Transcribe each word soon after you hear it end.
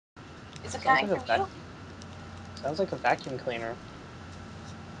Is it Sounds coming like from you? Sounds like a vacuum cleaner.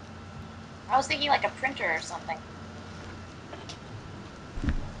 I was thinking like a printer or something.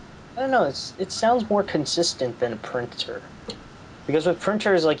 I don't know. It sounds more consistent than a printer. Because with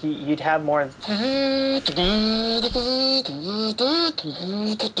printers, like you'd have more. Thanks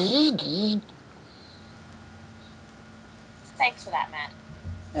for that, Matt.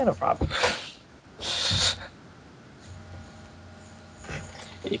 Yeah, no problem.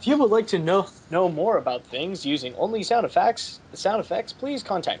 If you would like to know more about things using only sound effects, please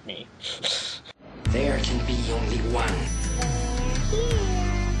contact me. There can be only one.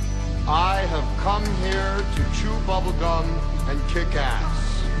 I have come here to chew bubblegum and kick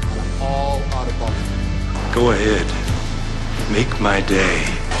ass. And I'm all out of bubblegum. Go ahead. Make my day.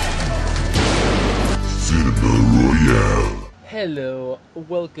 Cinema Royale. Hello,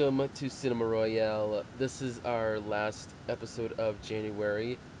 welcome to Cinema Royale. This is our last episode of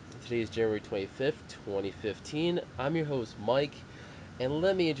January. Today is January 25th, 2015. I'm your host, Mike, and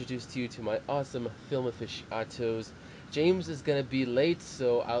let me introduce to you to my awesome film aficionados. James is going to be late,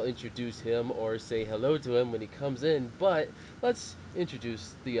 so I'll introduce him or say hello to him when he comes in, but let's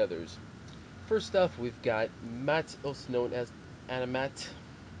introduce the others. First off, we've got Matt, also known as Animat.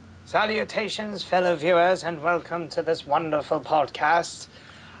 Salutations, fellow viewers, and welcome to this wonderful podcast.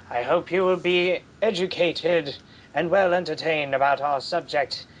 I hope you will be educated and well entertained about our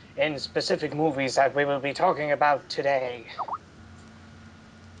subject in specific movies that we will be talking about today.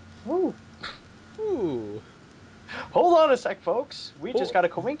 Woo. Ooh. Hold on a sec, folks. We just got a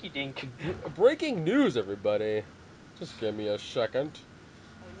coinky-dink. Breaking news, everybody. Just give me a second.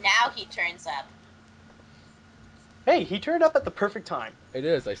 Now he turns up. Hey, he turned up at the perfect time. It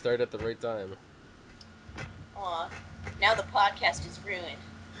is. I started at the right time. Aw, now the podcast is ruined.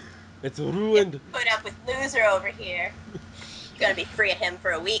 It's ruined. Put up with loser over here. Gonna be free of him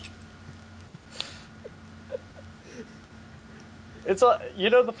for a week. It's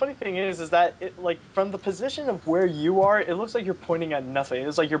the funny thing is that like from the position of where you are, it looks like you're pointing at nothing.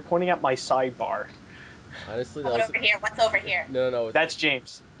 It's like you're pointing at my sidebar. Honestly, What's over here? What's over here? No. That's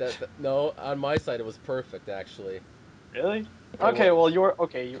James. No, on my side it was perfect actually. Really? Okay, well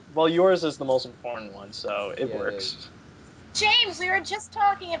yours is the most important one, so it works. It is. James, we were just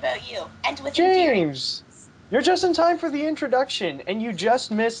talking about you, and with James, you're just in time for the introduction, and you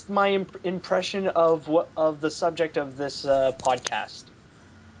just missed my impression of the subject of this podcast.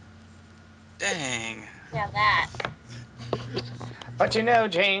 Dang. Yeah, that. But you know,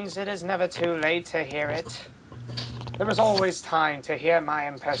 James, it is never too late to hear it. There is always time to hear my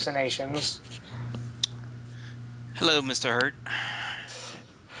impersonations. Hello, Mr. Hurt.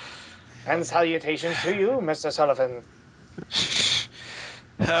 And salutations to you, Mr. Sullivan.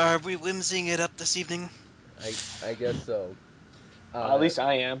 Are we whimsying it up this evening? I guess so. At least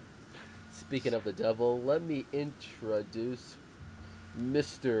I am. Speaking of the devil, let me introduce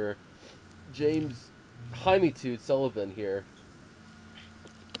Mr. James Jaime Sullivan here.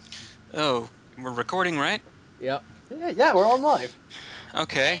 Oh, we're recording, right? Yep. Yeah, we're on live.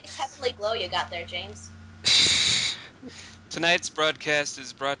 Okay. Nice heavenly glow you got there, James. Tonight's broadcast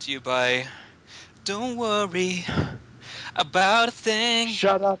is brought to you by Don't Worry About a Thing.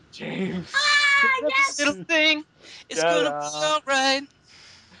 Shut up, James. Yes! Little thing is Shut gonna up. be alright.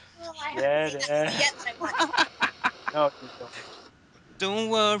 Oh, I haven't seen that movie yet, but I want to. No, you don't. Don't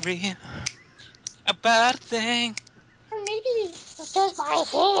worry about a thing. Maybe it's just my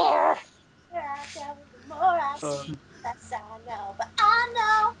hair. The more I see, less I know. But I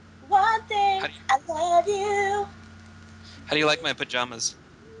know one thing. I love you. How do you like my pajamas?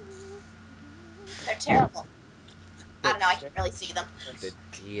 They're terrible. I don't know. I can't really see them. They're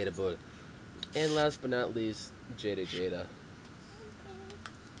terrible. And last but not least, Jada.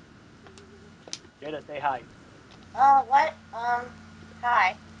 Jada, say hi. What?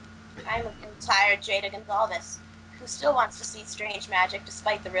 Hi. I'm a tired Jada Gonzalez, who still wants to see Strange Magic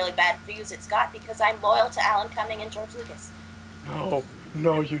despite the really bad reviews it's got because I'm loyal to Alan Cumming and George Lucas.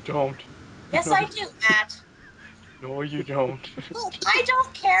 No, you don't. Yes, No. I do, Matt. No, you don't. Look, I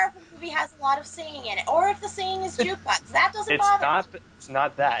don't care if a movie has a lot of singing in it, or if the singing is jukebox. That doesn't bother me.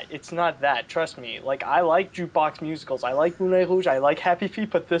 It's not that. Trust me. Like, I like jukebox musicals. I like Moulin Rouge. I like Happy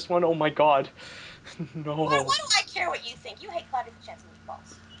Feet, but this one, oh my god. No. What do I care what you think? You hate Claudia Chance and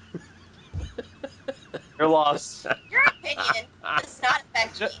Meatballs. You're lost. Your opinion does not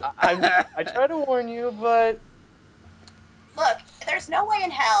affect me. I try to warn you, but... Look, there's no way in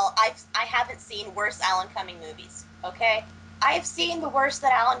hell I haven't seen worse Alan Cumming movies, okay? I have seen the worst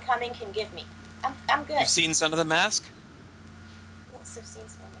that Alan Cumming can give me. I'm good. You've seen Son of the Mask? Yes, I've seen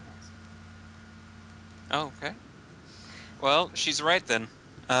some of them. Oh, okay. Well, she's right then.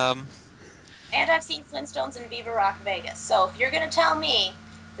 And I've seen Flintstones and Viva Rock Vegas. So if you're going to tell me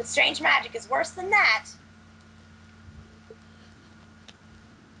that Strange Magic is worse than that,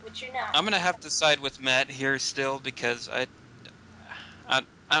 which you're not. I'm gonna have to side with Matt here still because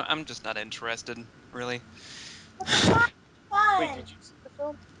I'm just not interested, really. But the song's fun. Wait, did you see the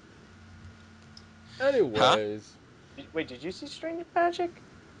film? Anyways, Wait, did you see Strange Magic?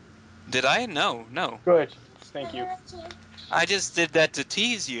 Did I? No. Good. Thank you. I just did that to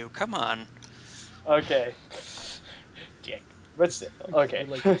tease you. Come on. Okay. Dick. But okay.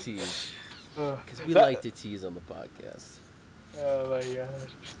 we like to tease. Because we like to tease on the podcast. Oh my god.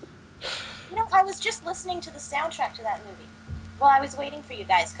 You know, I was just listening to the soundtrack to that movie while I was waiting for you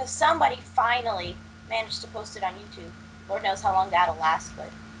guys, because somebody finally managed to post it on YouTube. Lord knows how long that'll last, but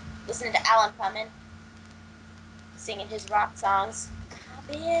listening to Alan Cumming singing his rock songs. I've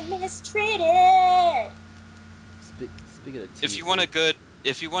been mistreated. Speaking of teasing,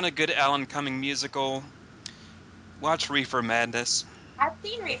 If you want a good Alan Cumming musical, watch Reefer Madness. I've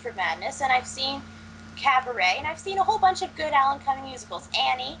seen Reefer Madness, and I've seen Cabaret, and I've seen a whole bunch of good Alan Cumming musicals.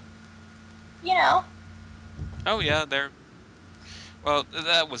 Annie, you know. Oh yeah, well,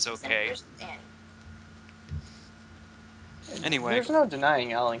 that was okay. Annie. Anyway, There's no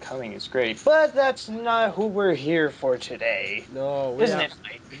denying Alan Cumming is great, but that's not who we're here for today. no, Isn't it,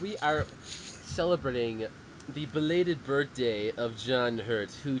 Mike? we are celebrating the belated birthday of John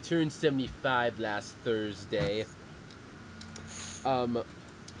Hurt, who turned 75 last Thursday.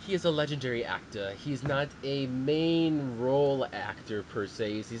 He is a legendary actor. He's not a main role actor per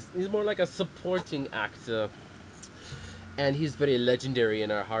se. He's more like a supporting actor, and he's very legendary in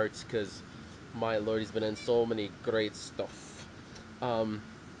our hearts because, my lord, he's been in so many great stuff.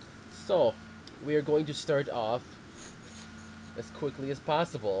 So we are going to start off as quickly as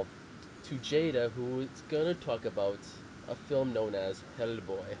possible to Jada, who is gonna talk about a film known as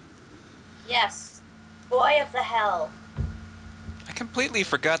Hellboy. Yes. Boy of the Hell. I completely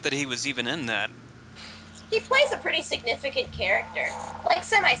forgot that he was even in that. He plays a pretty significant character. Like,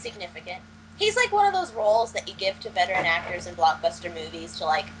 semi-significant. He's like one of those roles that you give to veteran actors in blockbuster movies to,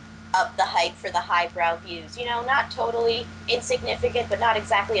 like, up the hype for the highbrow views. You know, not totally insignificant, but not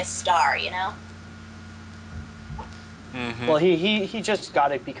exactly a star, you know? Mm-hmm. Well, he just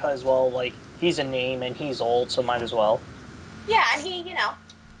got it because, well, like, he's a name and he's old, so might as well. Yeah, and he, you know,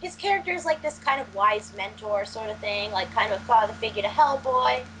 his character is like this kind of wise mentor sort of thing, like kind of a father figure to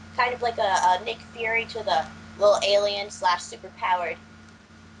Hellboy, kind of like a Nick Fury to the little alien / superpowered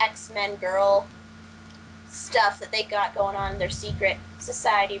X-Men girl stuff that they got going on in their secret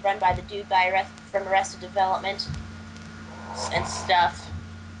society run by the dude from Arrested Development and stuff.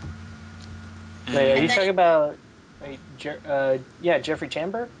 Wait, are And you then talking about, Jeffrey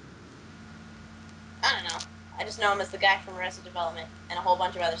Tambor? I don't know. I just know him as the guy from Arrested Development and a whole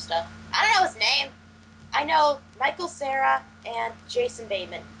bunch of other stuff. I don't know his name. I know Michael Cera and Jason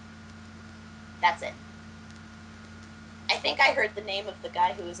Bateman. That's it. I think I heard the name of the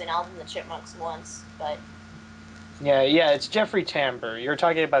guy who was in Alvin and the Chipmunks once, but Yeah, it's Jeffrey Tambor. You're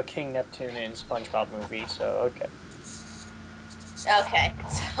talking about King Neptune in SpongeBob movie, so okay. okay.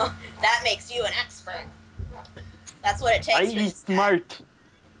 So that makes you an expert. That's what it takes for I this guy. smart.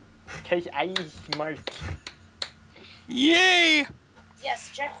 Cause I smart. Yay! Yes,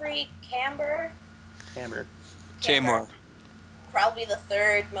 Jeffrey Camber. Tamor. Probably the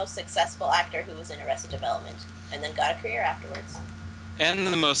third most successful actor who was in Arrested Development, and then got a career afterwards. And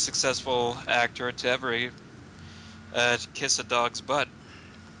the most successful actor to ever kiss a dog's butt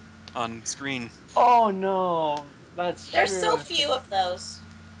on screen. Oh no, that's There's true. so few of those.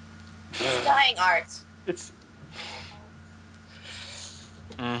 It's dying art. It's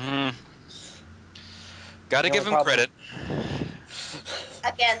Mm-hmm. Gotta the give only him problem. credit.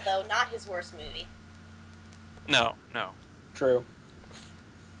 Again, though, not his worst movie. No. True.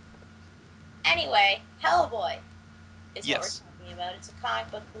 Anyway, Hellboy is Yes. what we're talking about. It's a comic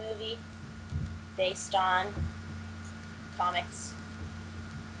book movie based on comics.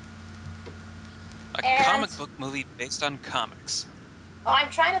 A comic book movie based on comics. Oh, I'm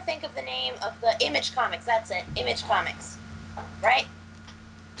trying to think of the name of the Image Comics. That's it. Image Comics. Right?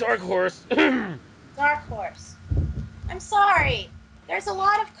 Dark Horse. Dark Horse. I'm sorry. There's a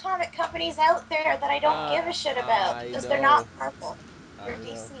lot of comic companies out there that I don't give a shit about because they're not Marvel. They're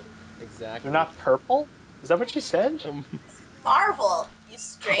DC. Exactly. They're not purple? Is that what you said? Marvel, you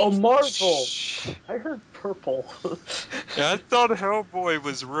strange. Oh, Marvel. Shh. I heard purple. Yeah, I thought Hellboy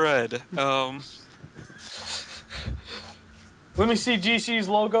was red. Let me see DC's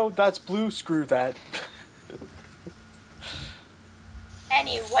logo. That's blue. Screw that.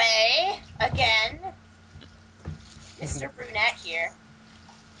 Anyway, again, Mr. Brunette here.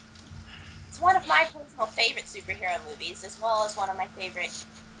 one of my personal favorite superhero movies, as well as one of my favorite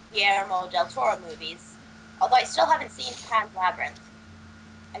Guillermo del Toro movies. Although I still haven't seen Pan's Labyrinth.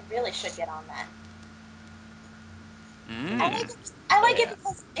 I really should get on that. I like it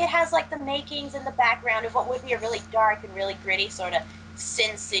because it has like the makings and the background of what would be a really dark and really gritty sort of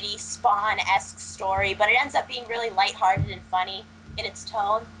Sin City Spawn-esque story, but it ends up being really lighthearted and funny in its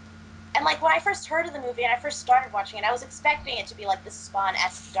tone. And like when I first heard of the movie and I first started watching it, I was expecting it to be like this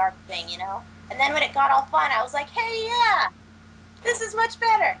Spawn-esque dark thing, you know? And then when it got all fun, I was like, hey, yeah, this is much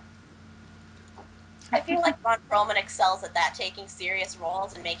better. I feel like Ron Perlman excels at that, taking serious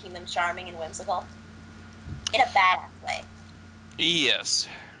roles and making them charming and whimsical. In a badass way. Yes.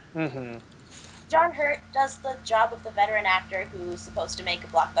 Mm-hmm. John Hurt does the job of the veteran actor who's supposed to make a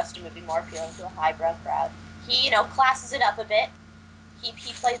blockbuster movie more appealing to a highbrow crowd. He, classes it up a bit. He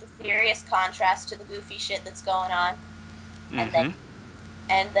plays a serious contrast to the goofy shit that's going on. And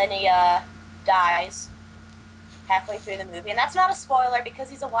then he dies halfway through the movie. And that's not a spoiler because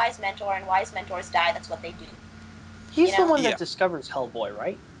he's a wise mentor, and wise mentors die. That's what they do. He's the one that discovers Hellboy,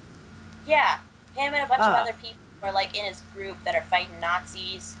 right? Yeah. Him and a bunch of other people are like in his group that are fighting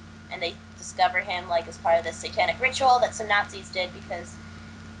Nazis, and they discover him like as part of this satanic ritual that some Nazis did because,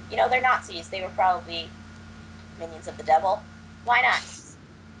 they're Nazis. They were probably minions of the devil. Why not?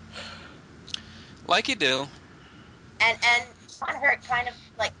 Like you do. And John Hurt kind of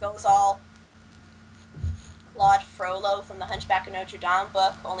like goes all Claude Frollo from the Hunchback of Notre Dame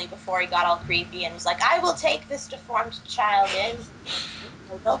book, only before he got all creepy and was like, I will take this deformed child in.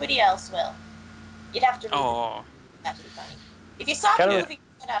 Nobody else will. You'd have to read it. That's too funny. If you saw the movie,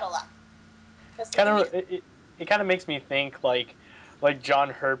 you'd out of luck. It kind of makes me think like John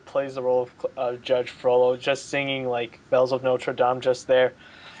Hurt plays the role of Judge Frollo, just singing like Bells of Notre Dame just there.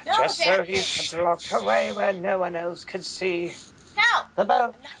 No, just Jack. so he could walk away where no one else could see. No, the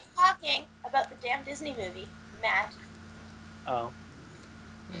bell. I'm not talking about the damn Disney movie, Matt. Oh.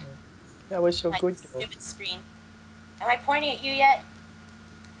 That was so good, though. Stupid screen. Am I pointing at you yet?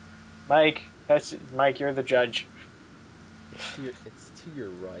 Mike, Mike, you're the judge. It's to your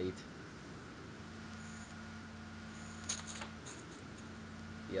right.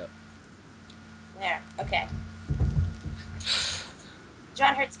 Yep. There, okay.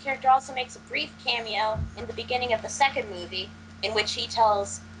 John Hurt's character also makes a brief cameo in the beginning of the second movie, in which he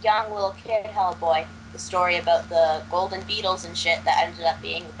tells young little kid Hellboy the story about the golden beetles and shit that ended up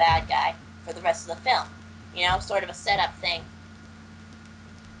being the bad guy for the rest of the film. Sort of a setup thing.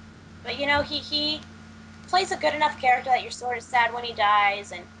 But he plays a good enough character that you're sort of sad when he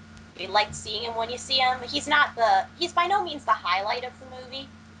dies, and you like seeing him when you see him. He's by no means the highlight of the movie,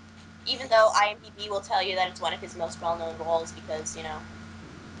 even though IMDb will tell you that it's one of his most well-known roles because,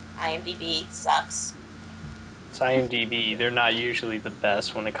 IMDb sucks. It's IMDb. They're not usually the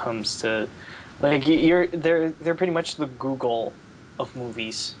best when it comes to they're pretty much the Google of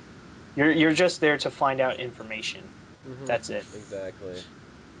movies. You're just there to find out information. Mm-hmm. That's it. Exactly.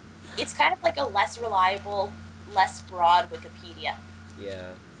 It's kind of like a less reliable, less broad Wikipedia. Yeah,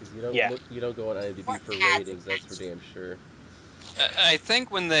 because you don't go on IMDb for ads ratings. That's for damn sure. I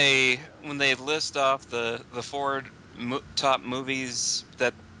think when they list off the four top movies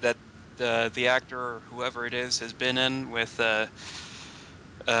that the actor or whoever it is has been in with the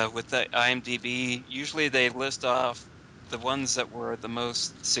IMDb, usually they list off the ones that were the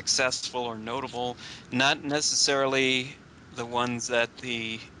most successful or notable, not necessarily the ones that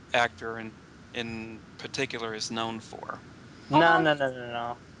the actor in particular is known for. No.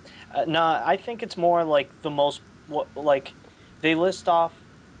 No, I think it's more like they list off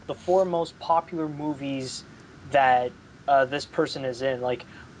the four most popular movies that this person is in. Like,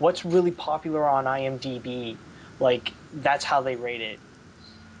 what's really popular on IMDb? Like, that's how they rate it.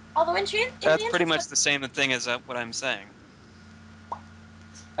 Although That's pretty much the same thing as what I'm saying.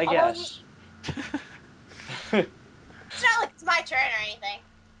 I guess. It's not like it's my turn or anything.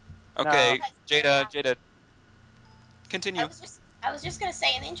 Okay, No. Jada, continue. I was just gonna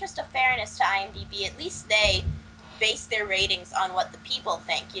say, in the interest of fairness to IMDb, at least they base their ratings on what the people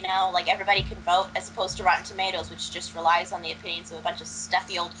think. Like everybody can vote, as opposed to Rotten Tomatoes, which just relies on the opinions of a bunch of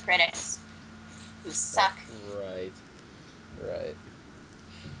stuffy old critics who suck. Right.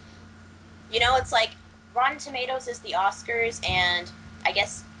 It's like Rotten Tomatoes is the Oscars, and I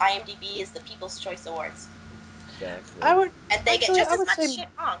guess IMDb is the People's Choice Awards. Exactly. And they get just as much shit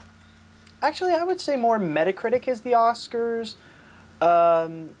wrong. Actually, I would say more Metacritic is the Oscars.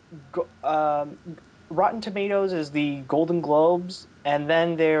 Rotten Tomatoes is the Golden Globes, and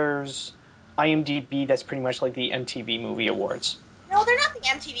then there's IMDb. That's pretty much like the MTV Movie Awards. No, they're not the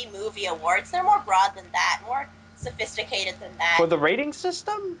MTV Movie Awards. They're more broad than that, more sophisticated than that. For the rating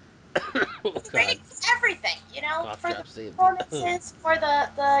system? Oh God. Ratings for everything, Cough for the drop saved me. performances, for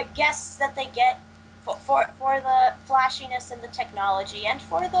the guests that they get, for the flashiness and the technology, and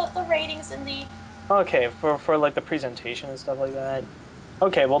for the ratings and the Okay, for like the presentation and stuff like that.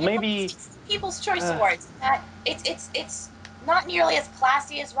 Okay, well maybe. it's People's Choice Awards. It's not nearly as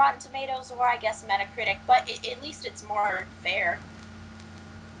classy as Rotten Tomatoes or I guess Metacritic, but at least it's more fair.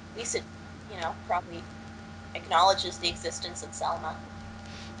 At least it, probably acknowledges the existence of Selma.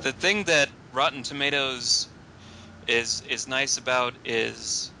 The thing that Rotten Tomatoes is nice about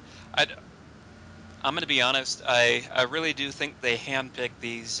is I I'm going to be honest. I really do think they handpick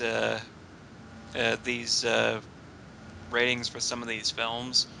these ratings for some of these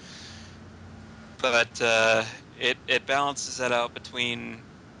films, but it balances that out between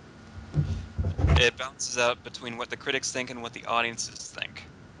what the critics think and what the audiences think.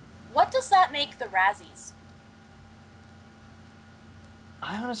 What does that make the Razzies?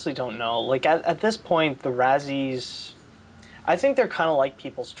 I honestly don't know. Like at this point, the Razzies, I think they're kind of like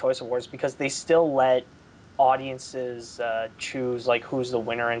People's Choice Awards because they still let audiences choose like who's the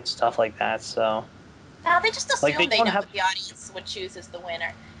winner and stuff like that. So No, they just like they assume they don't know have. what the audience would choose as the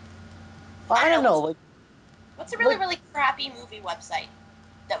winner. I I don't don't know. know. Like What's a really, like really crappy movie website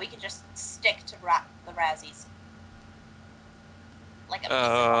that we can just stick to the Razzies? Like a piece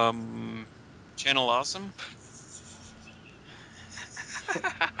of Channel Awesome.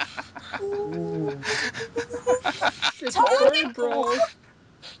 ooh. Sick totally burn, cool. bro.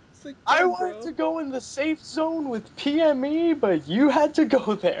 Sick I burn, wanted bro. to go in the safe zone with PME, but you had to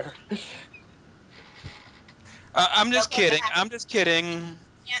go there. I'm No, just go kidding. back. I'm just kidding.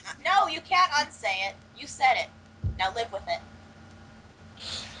 No, you can't unsay it. You said it. Now live with it.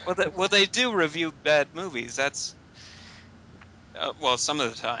 Well, they do review bad movies. That's well, some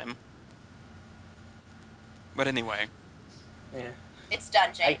of the time. But anyway, Yeah. It's done,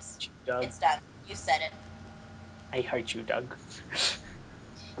 I James. hate you, Doug. It's done. You said it. I hate you, Doug.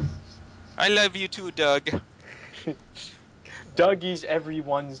 I love you too, Doug. Dougie's every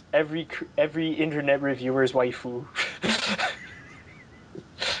internet reviewer's waifu. What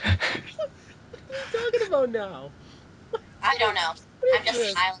are you talking about now? I don't know. What I'm is just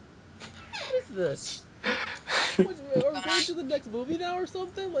this? smiling. What is this? What, are we going to the next movie now or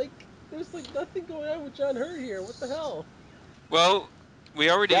something? Like, there's like nothing going on with John Hurt here. What the hell? Well, we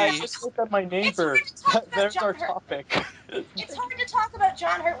Yeah, I already. just looked at my It's neighbor. hard to talk about There's John our Hurt. topic. It's hard to talk about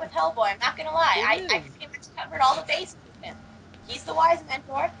John Hurt with Hellboy. I'm not gonna lie. It I is. pretty much covered all the bases with him. He's the wise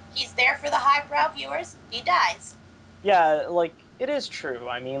mentor. He's there for the highbrow viewers. He dies. Yeah, like it is true.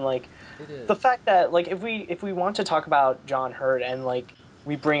 I mean, like It the is. fact that like if we want to talk about John Hurt and like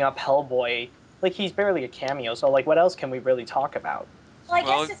we bring up Hellboy, like he's barely a cameo. So like, what else can we really talk about? Well, I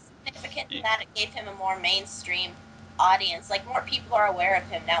Well, guess it's significant in that it gave him a more mainstream audience. Like more people are aware of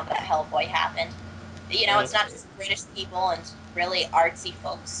him now that Hellboy happened. It's not Right. just British people and really artsy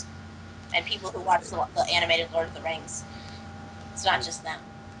folks and people who watch Right. the animated Lord of the Rings. It's not just them.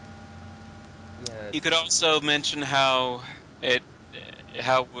 Yeah. you could also mention it, how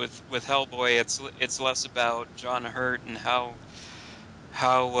with Hellboy, it's less about John Hurt and how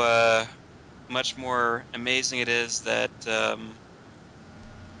much more amazing it is that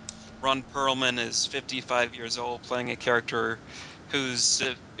Ron Perlman is 55 years old playing a character who's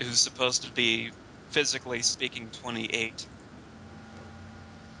supposed to be physically speaking 28.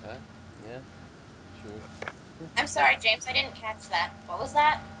 Yeah. True. I'm sorry, James. I didn't catch that. What was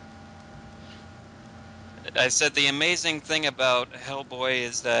that? I said the amazing thing about Hellboy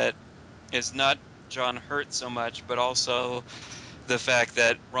is not John Hurt so much, but also the fact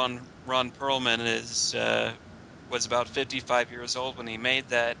that Ron Perlman was about 55 years old when he made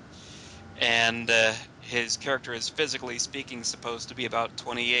that, and his character is physically speaking supposed to be about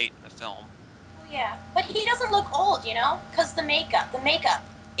 28 in the film. Oh yeah, but he doesn't look old, because the makeup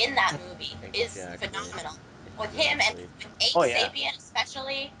in that movie is Exactly. phenomenal. With him and Exactly. with Ape Oh yeah, Sapien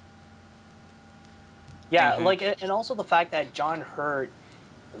especially. yeah. Hmm. Like and also the fact that John Hurt,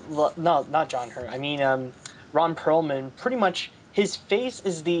 no, not John Hurt. I mean, Ron Perlman. Pretty much his face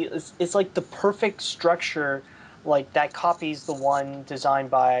is like the perfect structure, like that copies the one designed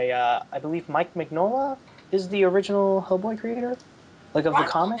by I believe Mike Mignola is the original Hellboy creator, like of the Ron Perlman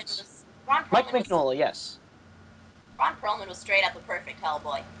comics. was Ron Mike Perlman was Mignola, yes. Ron Perlman was straight up a perfect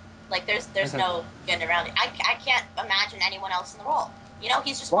Hellboy. Like there's Mhm. no getting around it. I can't imagine anyone else in the role.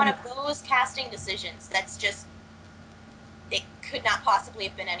 He's just one Ron, of those casting decisions that's just it could not possibly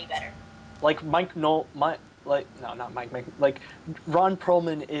have been any better. like Mike no my like no not Mike Mike like Ron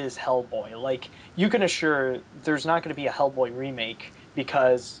Perlman is Hellboy. Like you can assure there's not going to be a Hellboy remake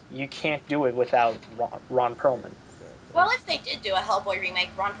because you can't do it without Ron Perlman. Well, if they did do a Hellboy remake,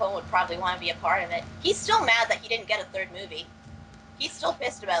 Ron Howard would probably want to be a part of it. He's still mad that he didn't get a third movie. He's still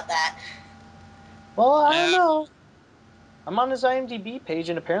pissed about that. Well, I don't know. I'm on his IMDb page,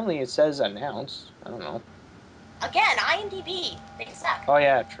 and apparently it says announced. I don't know. Again, IMDb, they suck. Oh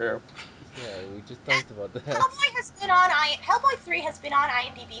yeah, true. Yeah, we just talked about that. Hellboy 3 has been on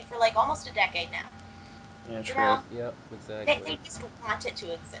IMDb for like almost a decade now. Yeah, You true. know, Yep, they exactly. just want it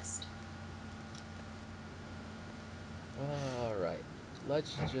to exist. Alright,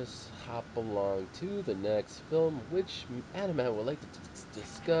 let's just hop along to the next film, which Adam and I would like to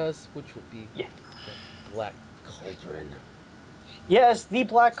discuss, which would be Yeah. the Black Cauldron. Yes, The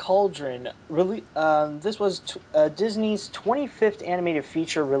Black Cauldron. This was Disney's 25th animated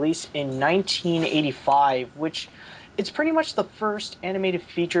feature released in 1985, which it's pretty much the first animated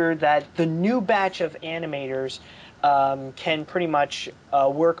feature that the new batch of animators can pretty much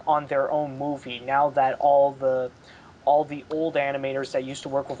work on their own movie. Now that all the old animators that used to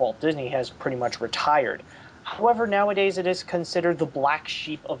work with Walt Disney has pretty much retired. However, nowadays it is considered the black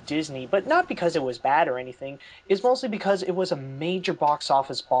sheep of Disney, but not because it was bad or anything. It's mostly because it was a major box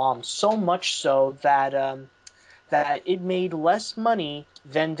office bomb, so much so that it made less money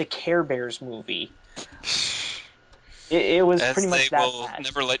than the Care Bears movie. It was As pretty they much that will bad.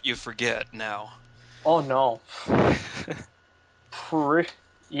 never let you forget now. Oh no.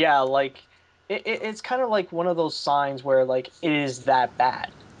 Yeah, like it's kind of like one of those signs where like it is that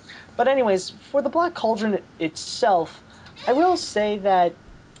bad. But anyways, for the Black Cauldron itself, I will say that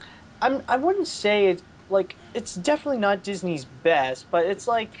I wouldn't say it's like it's definitely not Disney's best, but it's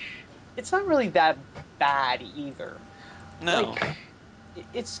like it's not really that bad either. No. Like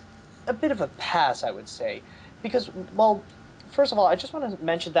it's a bit of a pass, I would say, because well, first of all, I just want to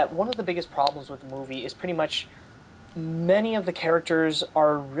mention that one of the biggest problems with the movie is pretty much many of the characters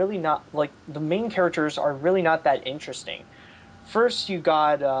are really not like the main characters are really not that interesting. First, you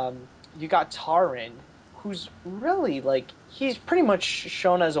got Taran, who's really like he's pretty much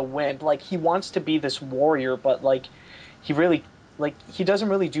shown as a wimp. Like he wants to be this warrior, but like he really he doesn't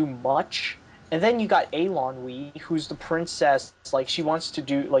really do much. And then you got Eilonwy, who's the princess. Like she wants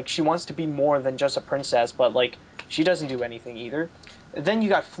to be more than just a princess, but like she doesn't do anything either. And then you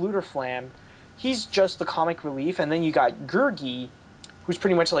got Fluterflam, he's just the comic relief, and then you got Gurgi, who's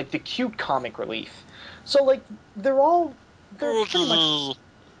pretty much like the cute comic relief. So like they're pretty much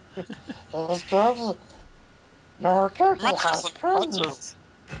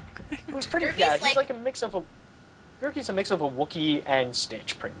who's pretty yeah, Gurgi's he's like, like a mix of a Gurgi's a mix of a Wookiee and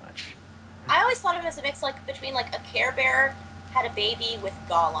Stitch pretty much. I always thought of him as a mix like between like a Care Bear had a baby with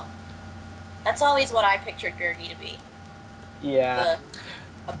Gollum. That's always what I pictured Gurgi to be. Yeah.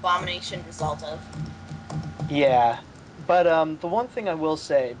 The abomination result of. Yeah. But the one thing I will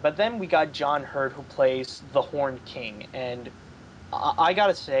say, but then we got John Hurt who plays the Horned King, and I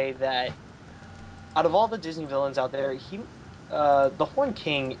gotta say that out of all the Disney villains out there, the Horned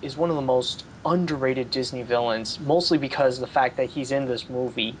King is one of the most underrated Disney villains, mostly because of the fact that he's in this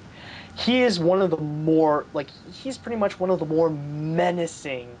movie. He is one of the more like he's pretty much one of the more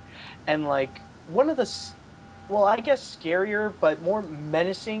menacing and like one of the well, I guess scarier but more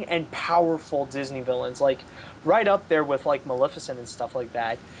menacing and powerful Disney villains, like right up there with like Maleficent and stuff like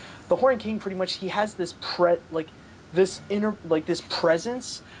that. The Horned King pretty much he has this inner like this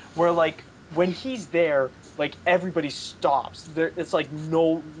presence where like when he's there, like everybody stops. There it's like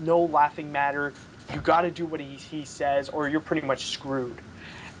no laughing matter. You got to do what he says or you're pretty much screwed.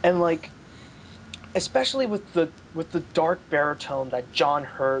 And like especially with the dark baritone that John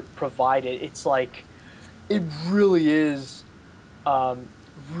Hurt provided, it's like it really is um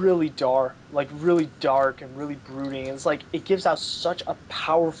really dark and really brooding. It's like it gives out such a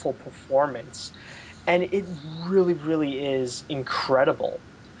powerful performance, and it really is incredible.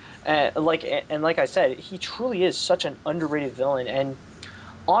 And like I said, he truly is such an underrated villain. And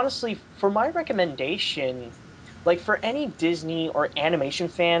honestly, for my recommendation, like for any Disney or animation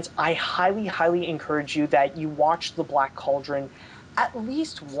fans, I highly encourage you that you watch The Black Cauldron at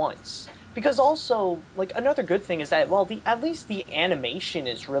least once. Because also, like another good thing is that well, the at least the animation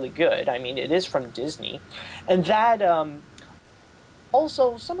is really good. I mean, it is from Disney, and that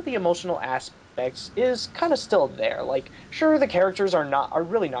also some of the emotional aspects is kind of still there. Like, sure, the characters are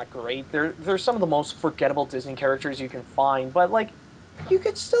really not great. They're some of the most forgettable Disney characters you can find, but like you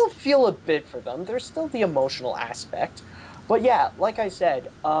could still feel a bit for them. There's still the emotional aspect. But yeah, like I said,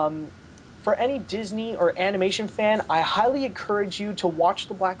 for any Disney or animation fan, I highly encourage you to watch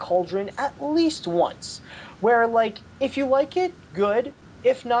The Black Cauldron at least once. Where like if you like it, good.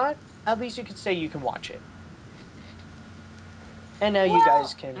 If not, at least you could say you can watch it. And now you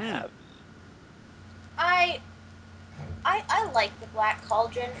guys Well, can Hmm. have I I like the Black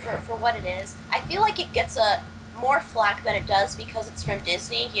Cauldron for what it is. I feel like it gets a more flack than it does because it's from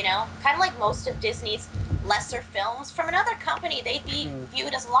Disney, you know? Kind of like most of Disney's lesser films. From another company, they'd be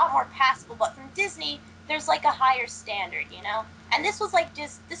viewed as a lot more passable, but from Disney, there's like a higher standard, you know? And this was like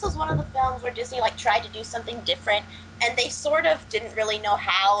this was one of the films where Disney like tried to do something different, and they sort of didn't really know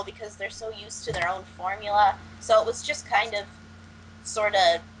how because they're so used to their own formula. So it was just kind of sort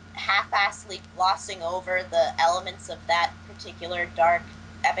of half-assedly glossing over the elements of that particular dark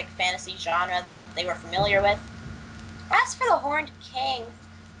epic fantasy genre they were familiar with. As for the Horned King,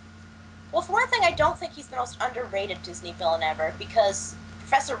 well, for one thing, I don't think he's the most underrated Disney villain ever because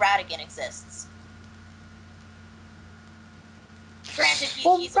Professor Ratigan exists. Granted,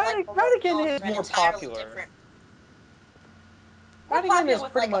 he's a, like a little Radigan villain is for an more entirely popular. different. More Radigan popular is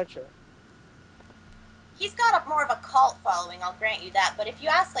with pretty like much. he's got a more of a cult following, I'll grant you that. But if you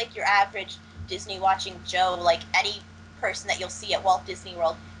ask like your average Disney watching Joe, like any person that you'll see at Walt Disney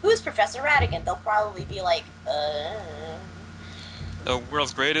World, who's Professor Ratigan? They'll probably be like, The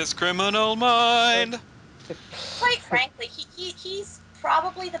world's greatest criminal mind. Quite frankly, he's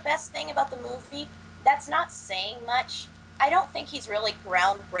probably the best thing about the movie. That's not saying much. I don't think he's really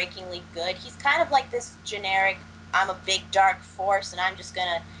groundbreakingly good. He's kind of like this generic, I'm a big dark force and I'm just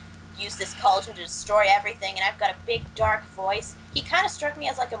gonna use this cauldron to destroy everything and I've got a big dark voice. He kind of struck me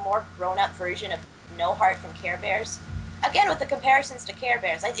as like a more grown-up version of No Heart from Care Bears. Again, with the comparisons to Care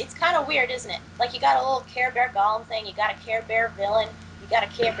Bears, it's kind of weird, isn't it? Like, you got a little Care Bear Golem thing, you got a Care Bear villain, you got a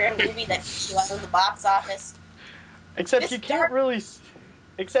Care Bear movie that beat you out of the box office. Except This you can't dark really.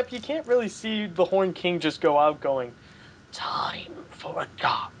 Except you can't really see the Horned King just go out going, "Time for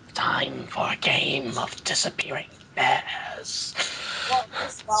a game of disappearing bears." Well,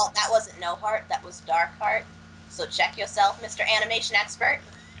 first of all, that wasn't No Heart, that was Dark Heart. So check yourself, Mr. Animation Expert.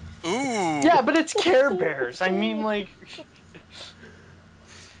 Ooh. Yeah, but it's Care Bears. I mean, like.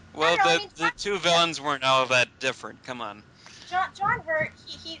 Well, I the mean, the two villains weren't all that different. Come on. John Hurt,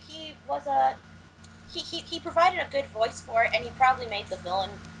 he was a he provided a good voice for it, and he probably made the villain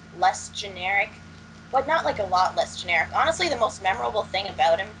less generic, but not like a lot less generic. Honestly, the most memorable thing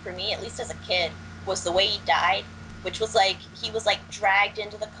about him, for me, at least as a kid, was the way he died, which was like he was like dragged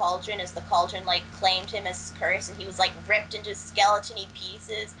into the cauldron as the cauldron like claimed him as his curse, and he was like ripped into skeletony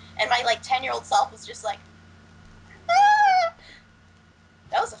pieces, and my like 10-year-old self was just like, ah!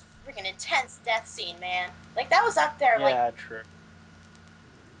 That was a freaking intense death scene, man. Like that was up there, like Yeah, true.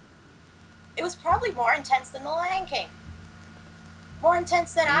 it was probably more intense than the Lion King. More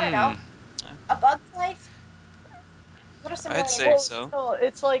intense than, I don't know, Hmm. A Bug's Life? What are some I'd really say intense? so. No,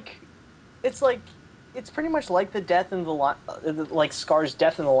 it's like, it's pretty much like the death in like Scar's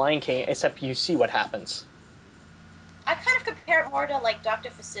death in the Lion King, except you see what happens. I kind of compare it more to like Dr.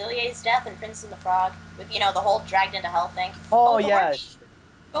 Facilier's death in Prince and the Frog, with the whole dragged into hell thing. But Oh with the Horn yeah, King,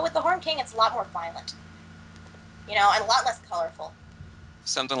 but with the Horn King, it's a lot more violent, and a lot less colorful.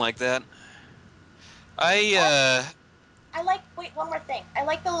 Something like that. Also, I I like wait one more thing. I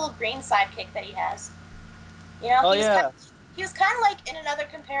like the little green sidekick that he has. oh He was yeah. kind of like in another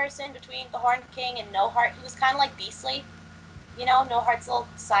comparison between the Horn King and No Heart. He was kind of like Beastly. No Heart's little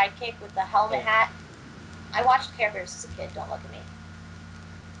sidekick with the helmet hat. I watched Care Bears as a kid. Don't look at me.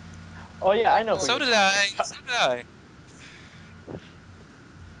 Oh yeah, I I like know who little. so you're did I. talking about. So did I.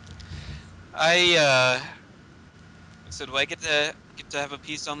 I so do I get to have a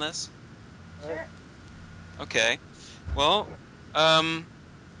piece on this? Sure. Okay. Well, um,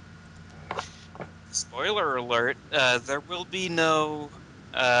 spoiler alert. Uh, there will be no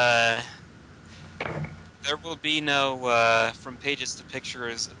from pages to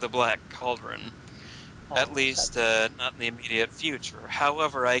pictures the Black Cauldron. At Oh, least not in the immediate future.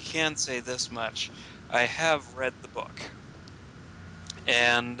 However, I can say this much: I have read the book,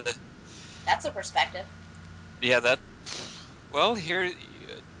 and That's a perspective. yeah, that. Well, here,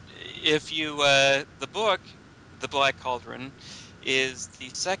 if you the book, the Black Cauldron, is the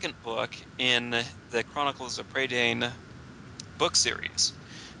second book in the Chronicles of Prydain book series,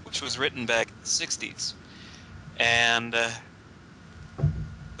 which was written back in the 60s. And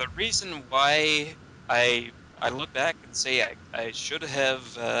the reason why I look back and say I should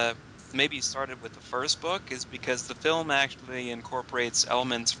have maybe started with the first book is because the film actually incorporates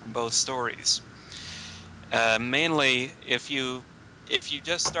elements from both stories. Mainly, if you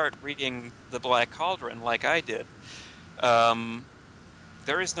just start reading the Black Cauldron like I did, um,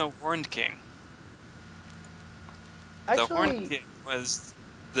 there is no Horned King. The Horned actually, King was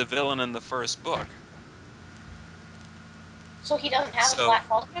the villain in the first book. So he doesn't have the So, Black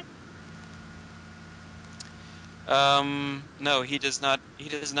Cauldron? no, he does not. He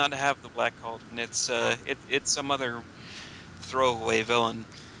does not have the Black Cauldron. It's some other. throwaway villain.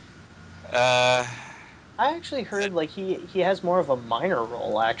 Uh, I actually heard like he has more of a minor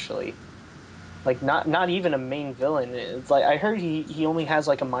role actually. Like not even a main villain. It's like I heard he only has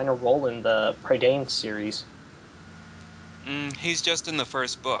like a minor role in the Prydain series. he's just in the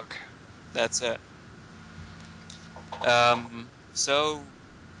first book. That's it. So,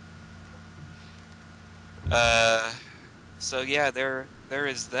 uh, so yeah, there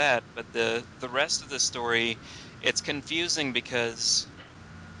is that. But the rest of the story, it's confusing because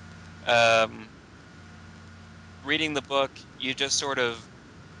um, reading the book, you just sort of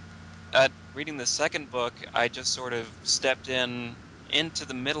reading the second book, I just sort of stepped into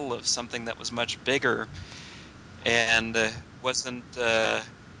the middle of something that was much bigger and wasn't.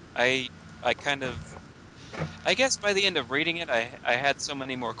 I I kind of I guess by the end of reading it, I had so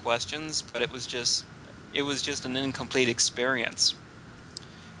many more questions, but it was just an incomplete experience.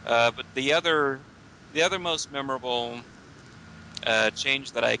 But the other most memorable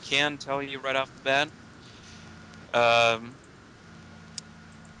change that I can tell you right off the bat, um,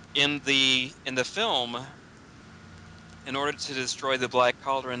 in the film, in order to destroy the Black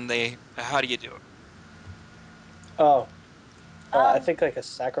Cauldron, they how do you do it? Oh, I Um, think like a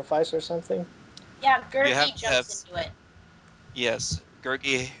sacrifice or something. yeah, You have Gurgi to have jumps into it. yes,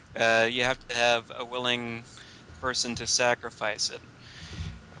 Gurgi. You have to have a willing person to sacrifice it.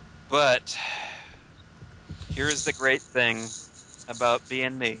 But here's the great thing about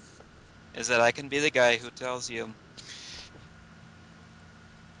being me is that I can be the guy who tells you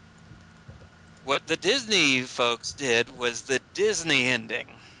what the Disney folks did was the Disney ending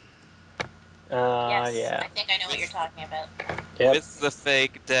Yes, Yeah. I think I know what you're with talking about. Yep. with the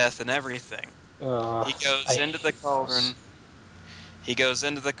fake death and everything. He I goes into the hate those. cauldron. He goes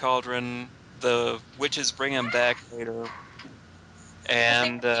into the cauldron. The witches bring him back later, Because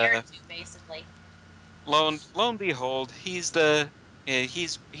they were and dared to, basically. lo and behold, he's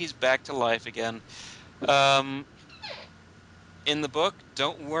back to life again. Um, in the book,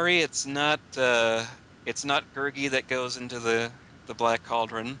 don't worry, it's not Gurgi that goes into the Black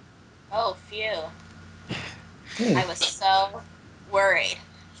Cauldron. Oh, phew. Hmm. I was so worried.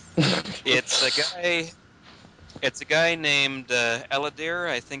 It's a guy. It's a guy named Eladir.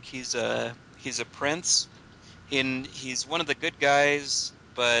 I think he's a prince. He's one of the good guys,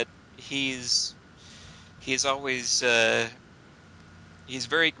 but he's he's always he's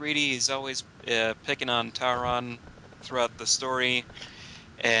very greedy. He's always picking on Tauron throughout the story,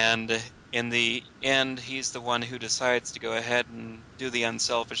 and in the end, he's the one who decides to go ahead and do the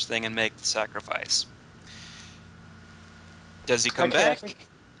unselfish thing and make the sacrifice. Does he come Actually, I back? think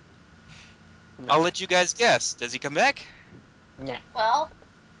no. I'll let you guys guess. Does he come back? Nah. Well,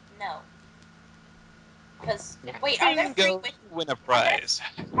 no. Because, Nah. wait, are there three Bingo! witches? You win a Are there, prize.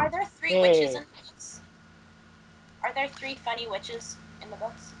 are there three witches Hey. in the books? Are there three funny witches in the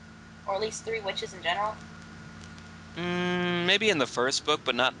books? Or at least three witches in general? Maybe in the first book,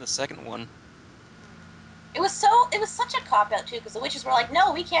 but not in the second one. It was such a cop out too, because the witches were like,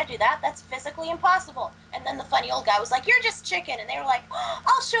 "No, we can't do that. That's physically impossible." And then the funny old guy was like, "You're just chicken," and they were like, oh,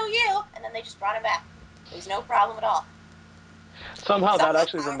 "I'll show you." And then they just brought him back. It was no problem at all. Somehow that Somehow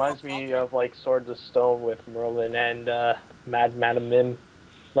actually powerful reminds me Cauldron. of like Swords of Stone with Merlin and Mad Madam Mim,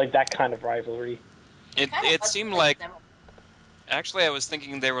 like that kind of rivalry. It kind of It was seemed really like similar. actually I was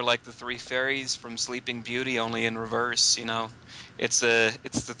thinking they were like the three fairies from Sleeping Beauty, only in reverse. You know, it's the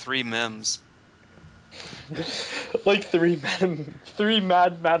three Mims. Like three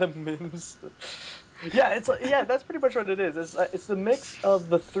Mad Madam Mims. Yeah, it's like, yeah, that's pretty much what it is. It's the mix of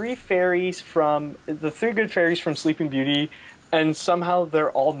the three good fairies from Sleeping Beauty, and somehow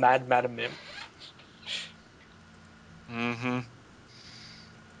they're all Mad Madam Mim. Mm-hmm.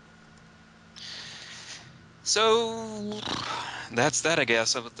 So that's that, I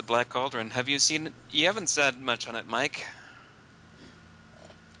guess, of the Black Cauldron. Have you seen it? You haven't said much on it, Mike.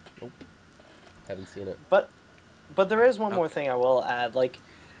 Nope, haven't seen it. But there is one more Okay. thing I will add. Like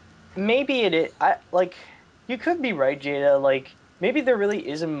maybe it is. I like you could be right, Jada. Like maybe there really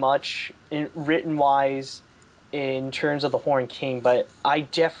isn't much written wise in terms of the Horn King, but I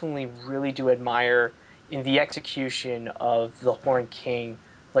definitely really do admire in the execution of the Horn King,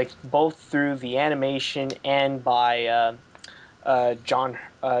 like both through the animation and by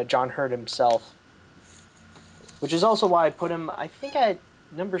John Hurt himself, which is also why I put him, I think, at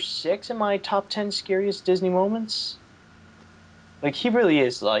number 6 in my top 10 scariest Disney moments. Like he really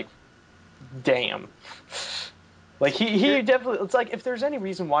is like damn. Like he Here, definitely, it's like if there's any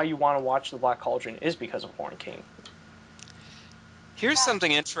reason why you want to watch The Black Cauldron is because of Horn King. here's Yeah.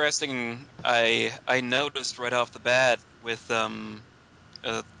 something interesting I noticed right off the bat with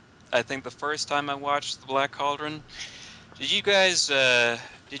uh, I think the first time I watched the Black Cauldron. Did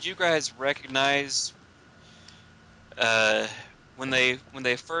you guys recognize when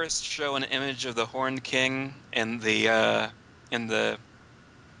they first show an image of the Horned King and the in the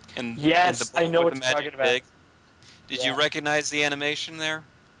Yes, I bowl know with what the you're magic talking about. pig? Did you Yeah. recognize the animation there?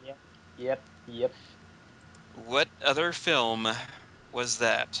 Yep. Yep. Yep. What other film was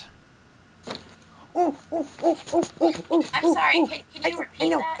that? Oh, oh, oh, oh, oh, oh, I'm oh, sorry, oh. can I you know, I repeat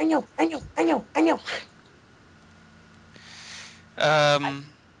know, that? I know, I know, I know, I know.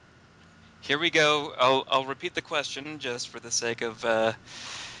 Here we go. I'll repeat the question just for the sake of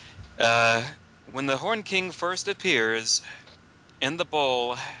when the Horned King first appears in the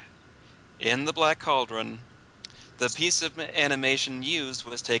bowl in the Black Cauldron, the piece of animation used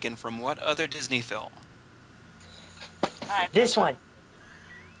was taken from what other Disney film? Alright, This one.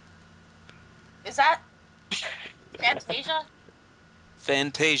 is that Fantasia?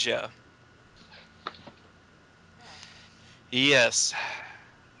 Fantasia. Yes.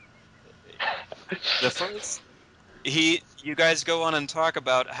 The first you guys go on and talk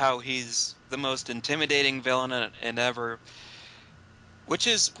about how he's the most intimidating villain and ever, which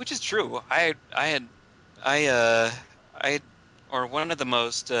is true. I I or one of the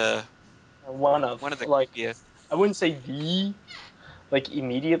most One one of of the like, creepiest. I wouldn't say the like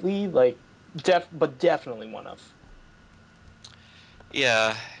immediately but definitely one of.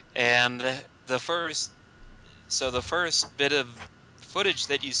 Yeah, and the first bit of footage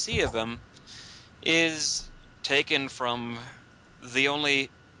that you see of him is taken from the only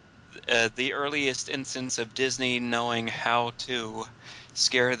the earliest instance of Disney knowing how to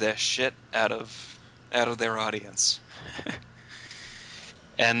scare the shit out of their audience.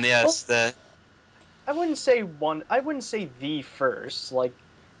 And Well, yes, the I wouldn't say one. I wouldn't say the first. Like,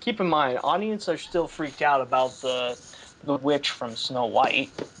 keep in mind, audience are still freaked out about the witch from Snow White.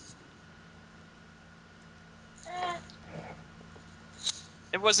 Eh,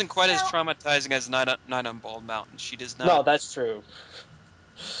 it wasn't quite you as know, traumatizing as Night on Bald Mountain. She does No, not. that's true.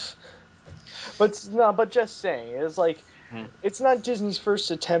 But no, but just saying, it's like Hmm. it's not Disney's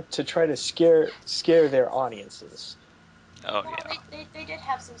first attempt to try to scare their audiences. Oh well, yeah. they did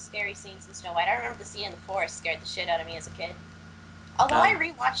have some scary scenes in Snow White. I remember the scene in the forest scared the shit out of me as a kid. Although I Um,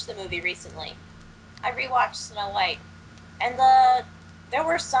 rewatched the movie recently. I rewatched Snow White, and there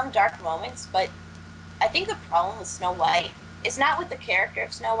were some dark moments, but I think the problem with Snow White is not with the character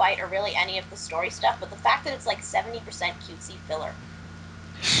of Snow White or really any of the story stuff, but the fact that it's like 70% cutesy filler.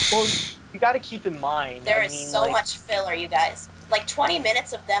 Well, you got to keep in mind. I There is mean, so like, much filler, you guys. Like 20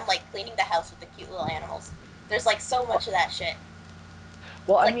 minutes of them like cleaning the house with the cute little animals. There's like so much of that shit.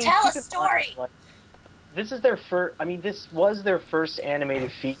 well, I Like mean, tell a keep in mind, story. like, this is their first. I mean, this was their first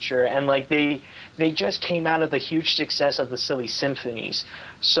animated feature, and like they just came out of the huge success of the Silly Symphonies,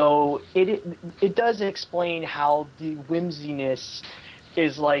 so it does explain how the whimsiness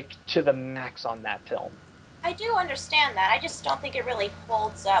is like to the max on that film. I do understand that. I just don't think it really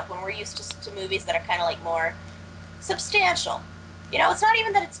holds up when we're used to movies that are kind of like more substantial. You know, it's not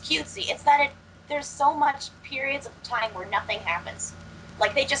even that it's cutesy. It's that there's so much periods of time where nothing happens.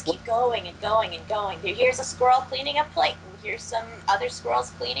 Like they just keep going and going and going. Here's a squirrel cleaning a plate, and here's some other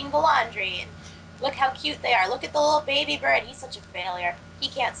squirrels cleaning the laundry, and look how cute they are. Look at the little baby bird. He's such a failure. He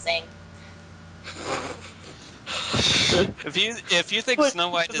can't sing. if you think Like, Snow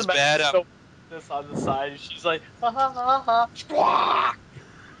White just is imagine bad, Snow this on the side. She's like, ha ha ha ha. Squawk!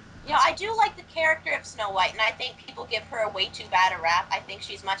 You know, I do like the character of Snow White, and I think people give her a way too bad a rap. I think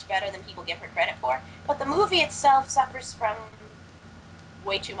she's much better than people give her credit for. But the movie itself suffers from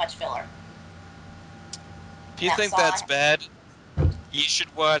way too much filler. if And you that's think all I that's have. bad, you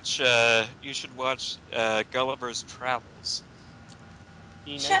should watch Gulliver's Travels.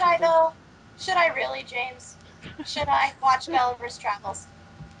 Should I, though? Should I really, James? Should I watch Gulliver's Travels?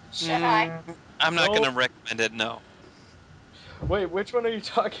 Should I? I'm not going No. to recommend it. No, Wait, which one are you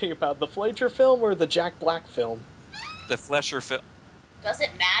talking about? The Fletcher film or the Jack Black film? the Flesher film. Does it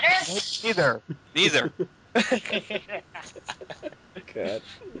matter? Neither. Neither. God.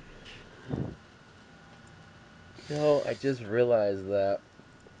 No, I just realized that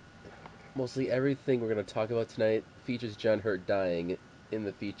mostly everything we're going to talk about tonight features John Hurt dying in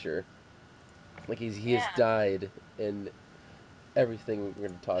the feature. Like he has Yeah. died in everything we're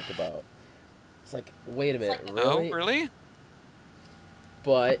going to talk about. It's like, wait a It's minute, like Oh, really? really?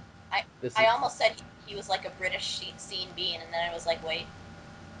 But I. this I is almost said he was like a British scene being, and then I was like, wait.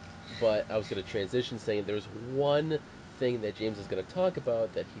 but I was going to transition saying there's one thing that James is going to talk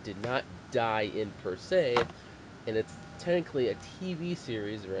about that he did not die in per se, and it's technically a TV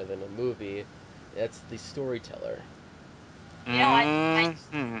series rather than a movie. That's the Storyteller. You know,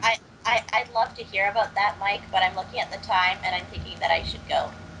 Hmm. I I'd love to hear about that, Mike, but I'm looking at the time and I'm thinking that I should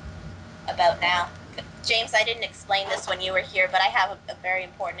go about now. James, I didn't explain this when you were here, but I have a very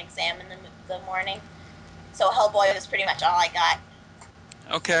important exam in the morning. So Hellboy was pretty much all I got.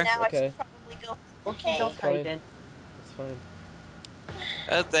 Okay. So now I Okay. should probably go. Okay, Okay. don't Fine. Hayden. That's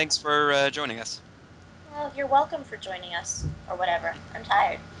fine. Thanks for joining us. Well, you're welcome for joining us, or whatever. I'm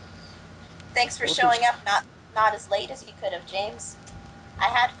tired. Thanks for Well, showing up not as late as you could have, James. I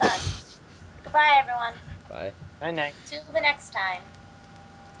had fun. Goodbye, everyone. Bye. Bye night. Till the next time.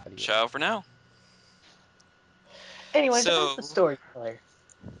 Adios. Ciao for now. Anyways, about the So, storyteller.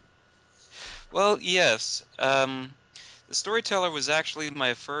 well, yes. The Storyteller was actually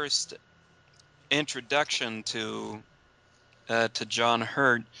my first introduction to John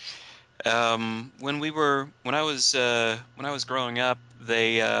Hurt. When I was growing up,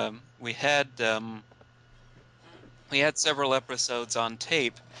 we had several episodes on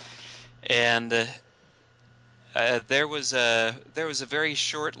tape, and there was a very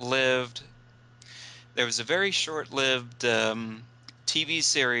short-lived TV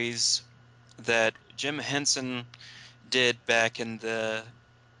series that Jim Henson did back in the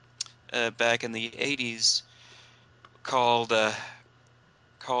 80s called the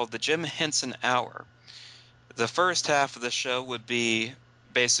Jim Henson Hour. The first half of the show would be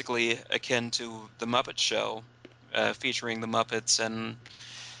basically akin to the Muppet Show, featuring the Muppets and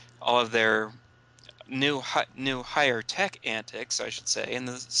all of their new higher tech antics, I should say. And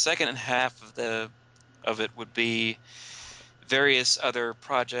the second half of it would be various other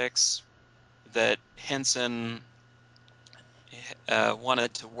projects that Henson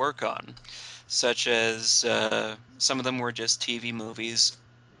wanted to work on, such as some of them were just TV movies.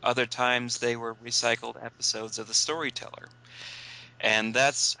 Other times they were recycled episodes of The Storyteller. And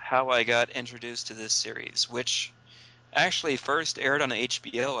that's how I got introduced to this series, which actually first aired on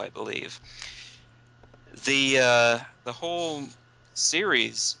HBO, I believe. The whole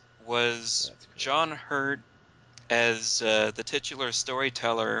series was That's great. John Hurt as the titular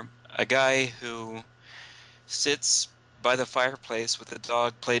storyteller, a guy who sits by the fireplace with a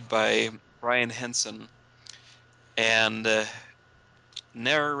dog played by Brian Henson, and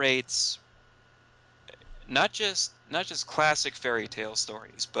narrates not just classic fairy tale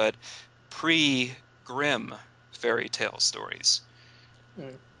stories, but pre-Grimm fairy tale stories.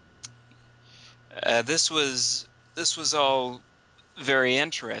 Hmm. This was all very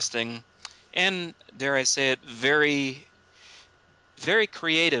interesting, and dare I say it, very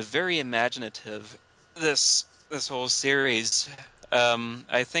creative, very imaginative. This whole series,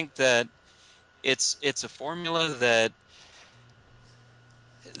 I think that it's a formula that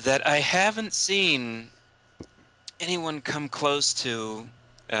I haven't seen anyone come close to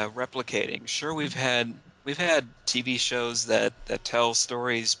replicating. Sure, we've had TV shows that tell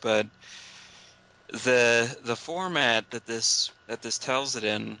stories, but the format that this tells it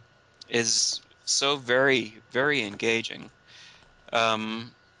in is so very very engaging.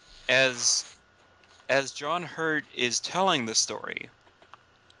 Um, as as John Hurt is telling the story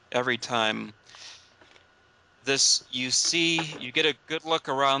every time, you get a good look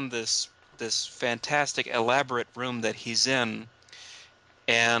around this fantastic elaborate room that he's in,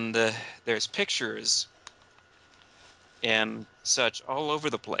 and there's pictures and such all over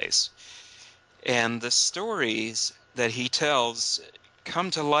the place, and the stories that he tells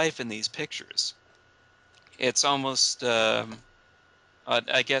come to life in these pictures. It's almost I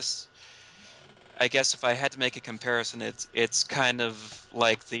guess if I had to make a comparison, it's kind of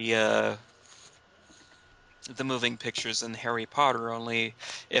like the moving pictures in Harry Potter, only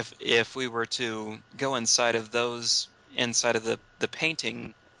if we were to go inside of the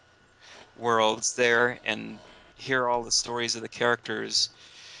painting worlds there and hear all the stories of the characters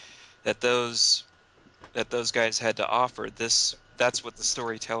that those guys had to offer. That's what the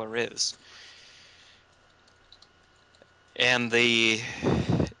storyteller is. And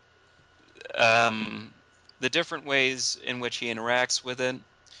um the different ways in which he interacts with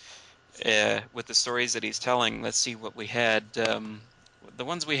the stories that he's telling. Let's see what we had. The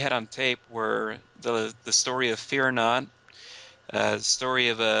ones we had on tape were the story of Fear Not, story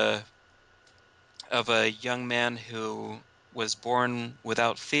of a young man who was born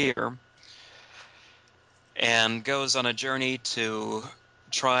without fear and goes on a journey to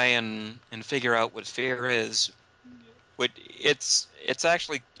try and figure out what fear is. It's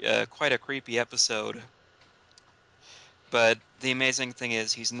actually quite a creepy episode, but the amazing thing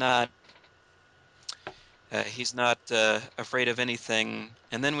is he's not afraid of anything.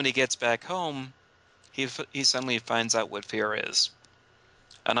 And then when he gets back home, he suddenly finds out what fear is.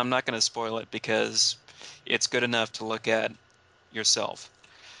 And I'm not going to spoil it because it's good enough to look at yourself.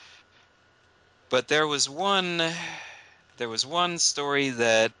 But there was one story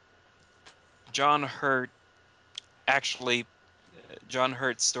that John Hurt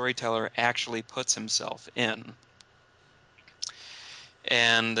Storyteller actually puts himself in.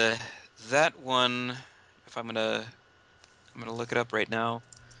 And that one, if I'm gonna look it up right now.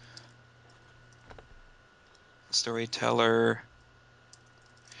 Storyteller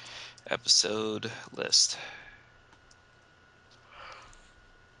episode list.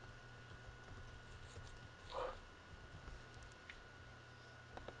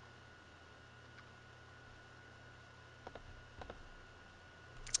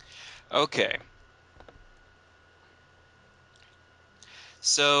 Okay.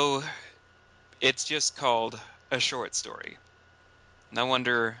 So it's just called a short story. No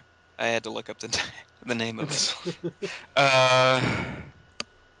wonder I had to look up the name of it.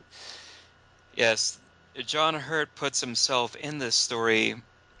 Yes, John Hurt puts himself in this story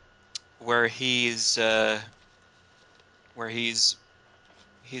where he's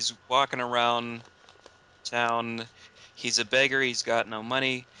walking around town. He's a beggar. He's got no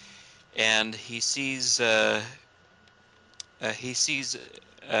money, and he sees a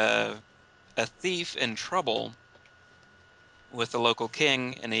thief in trouble with the local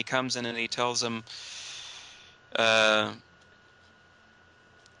king, and he comes in and uh,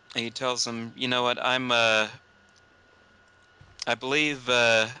 he tells him, you know what, I believe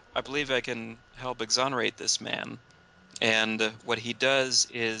I can help exonerate this man. And what he does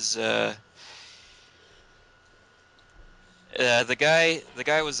is the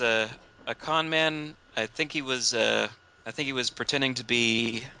guy was a con man. I think he was pretending to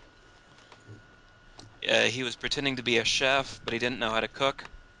be a chef, but he didn't know how to cook.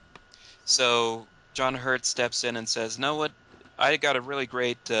 So John Hurt steps in and says, "No, what? I got a really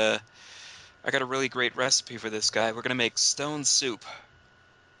great recipe for this guy. We're gonna make stone soup."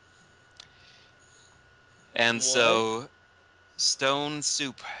 And What? so stone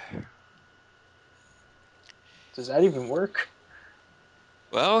soup. Does that even work?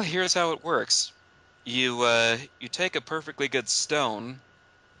 Well, here's how it works. You take a perfectly good stone,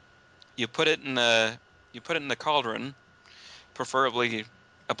 you put it in a cauldron, preferably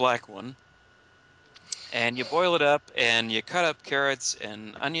a black one, and you boil it up and you cut up carrots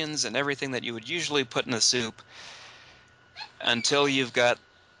and onions and everything that you would usually put in a soup until you've got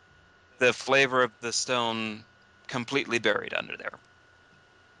the flavor of the stone completely buried under there.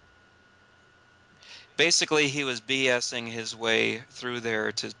 Basically, he was BSing his way through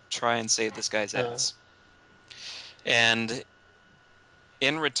there to try and save this guy's ass. And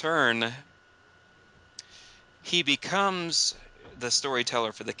in return, he becomes the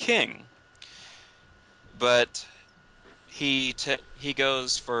storyteller for the king. But he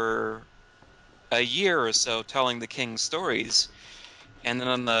goes for a year or so telling the king stories, and then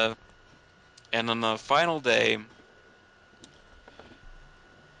on the final day,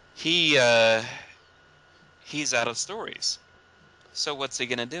 he he's out of stories. So what's he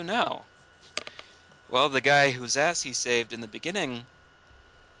gonna do now? Well, the guy whose ass he saved in the beginning,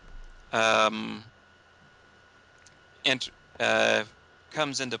 um, ent- uh,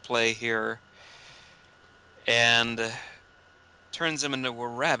 comes into play here and turns him into a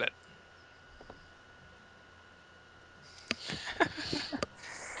rabbit.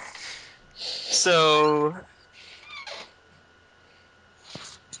 So,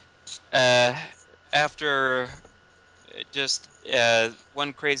 uh, after just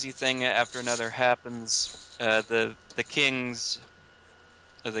one crazy thing after another happens, the king's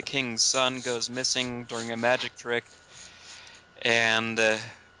son goes missing during a magic trick, and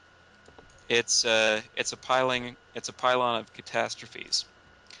it's a pylon of catastrophes.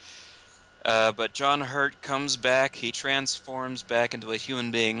 But John Hurt comes back. He transforms back into a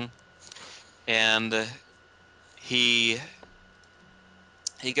human being, and he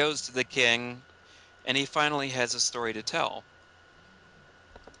goes to the king, and he finally has a story to tell.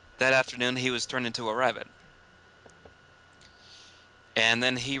 That afternoon, he was turned into a rabbit, and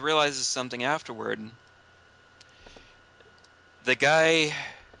then he realizes something afterward. The guy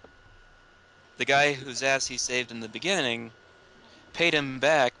whose ass he saved in the beginning paid him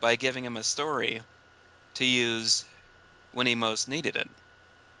back by giving him a story to use when he most needed it.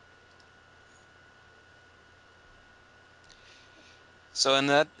 So in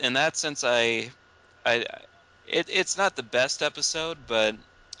that sense, it's not the best episode, but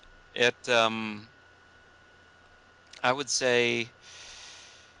it I would say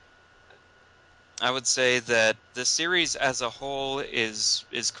that the series as a whole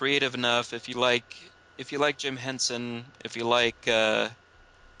is creative enough. If you like Jim Henson, if you like puppetry,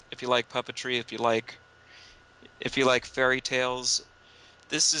 if you like fairy tales,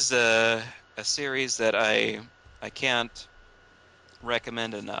 this is a series that I can't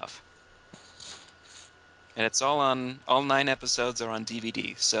recommend enough. And it's all 9 episodes are on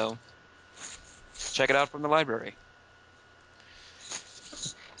DVD, so check it out from the library.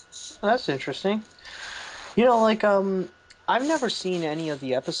 That's interesting. You know, like, I've never seen any of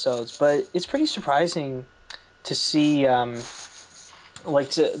the episodes, but it's pretty surprising to see, like,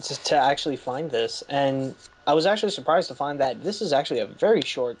 to actually find this. And I was actually surprised to find that this is actually a very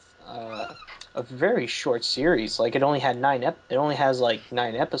short series. Like, it only had it only has, like,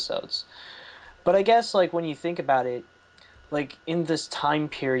 9 episodes. But I guess, like, when you think about it, like, in this time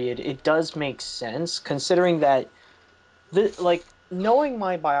period, it does make sense, considering that like knowing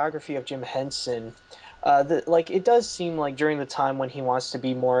my biography of Jim Henson, like it does seem like during the time when he wants to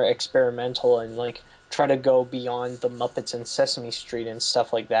be more experimental and like try to go beyond the Muppets and Sesame Street and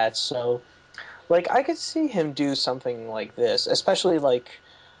stuff like that. So like I could see him do something like this, especially like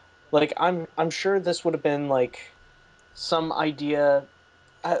I'm sure this would have been like some idea.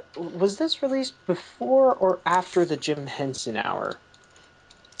 Was this released before or after the Jim Henson Hour?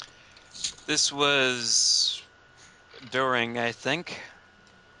 This was during, I think.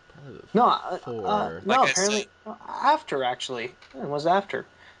 Probably No, before. Like no. I said, Apparently, after actually, it was after.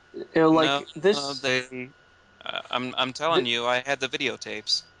 no, Like this. they. I'm telling you, I had the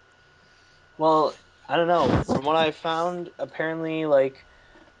videotapes. Well, I don't know. From what I found, apparently, like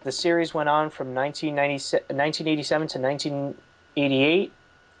the series went on from 1987 to 1988,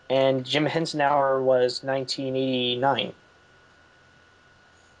 and Jim Henson Hour was 1989.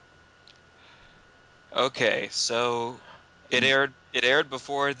 Okay, so it aired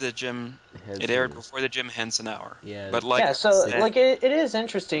before the Jim it aired Henson. before the Jim Henson Hour. Yeah, But like Yeah, I so said, like it is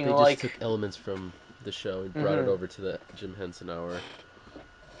interesting. they just took Like, elements from the show and brought it hmm over to the Jim Henson Hour.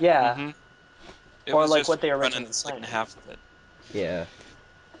 yeah, hmm it or was like just what they running originally the second planned. half of it. Yeah.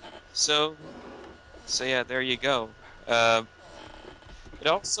 So yeah, there you go. Uh, it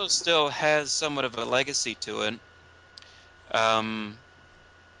also still has somewhat of a legacy to it. Um,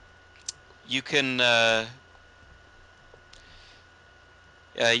 you can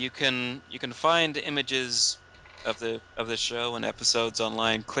you can find images of the show and episodes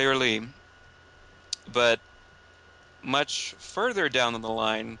online clearly, but much further down the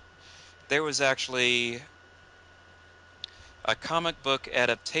line, there was actually a comic book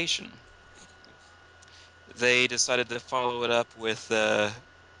adaptation. They decided to follow it up with a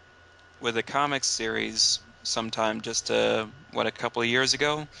comic series sometime just a couple of years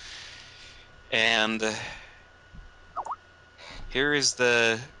ago, and here is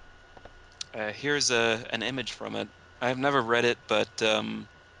the here's an image from it. I've never read it, but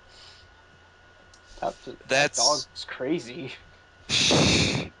That that that's dog's crazy.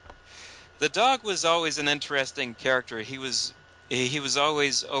 the dog was always an interesting character. He was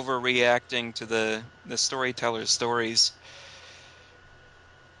always overreacting to the storyteller's stories,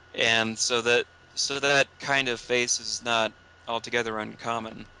 and so that kind of face is not altogether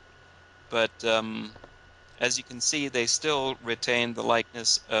uncommon. But as you can see, they still retain the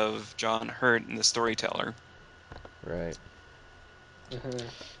likeness of John Hurt in the storyteller, Right. Hmm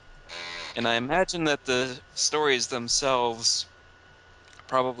and I imagine that the stories themselves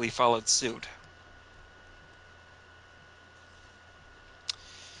probably followed suit.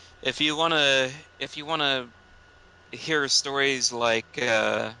 If you wanna hear stories like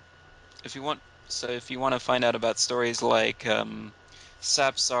if you want if you want to find out about stories like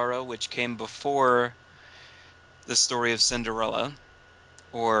Sapsara, which came before the story of Cinderella,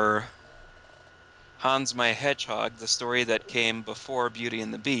 or Hans My Hedgehog, the story that came before Beauty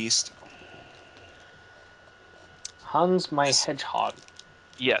and the Beast. Hans my This hedgehog.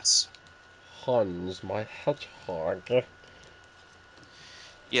 yes. Hans, my hedgehog.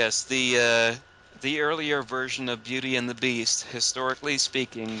 Yes, the earlier version of Beauty and the Beast, historically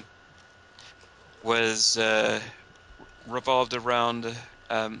speaking, was revolved around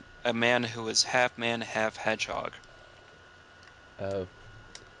a man who was half man, half hedgehog. Oh,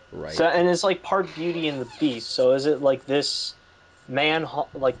 right. So and it's like part Beauty and the Beast. So is it like this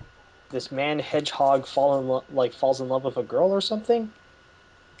like this man hedgehog falls in love with a girl or something?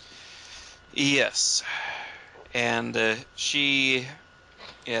 Yes, and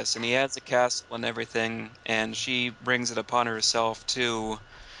yes, and he has a castle and everything, and she brings it upon herself to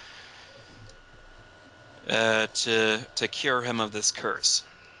cure him of this curse.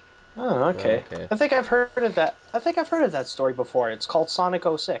 Oh, okay. Okay. I think I've heard of that. I think I've heard of that story before. It's called Sonic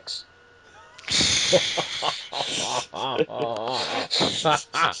 06.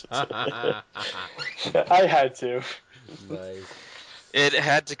 I had to. Nice. It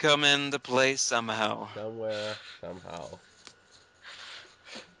had to come into play somehow. Somewhere, somehow.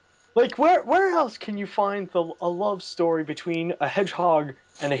 Like, where else can you find a love story between a hedgehog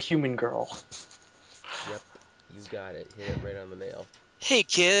and a human girl? Yep, you got it. Hit it right on the nail. Hey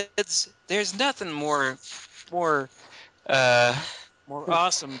kids, there's nothing more uh more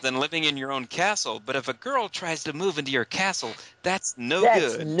awesome than living in your own castle, but if a girl tries to move into your castle, that's no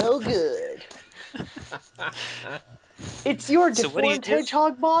That's good. no good. It's your So what do you deformed do?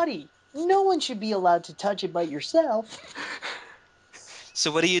 hedgehog body. No one should be allowed to touch it but yourself.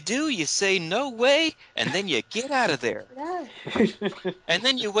 So what do? You say no way, and then you get out of there. And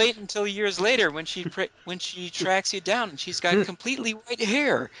then you wait until years later when when she tracks you down and she's got completely white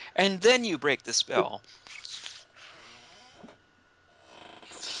hair, and then you break the spell.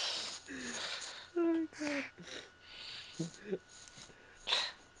 Oh god.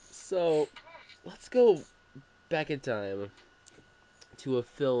 So, let's go back in time to a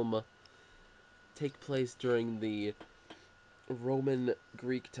film take place during the Roman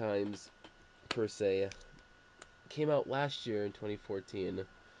Greek times per se. Came out last year in 2014.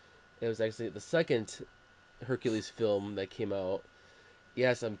 It was actually the second Hercules film that came out.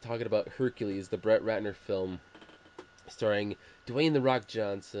 Yes, I'm talking about Hercules, the Brett Ratner film, starring Dwayne The Rock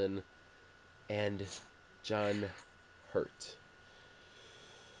Johnson and John Hurt.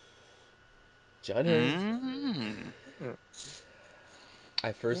 John Hurt. Mm.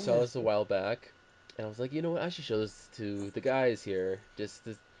 I first saw this a while back, and I was like, you know what, I should show this to the guys here, just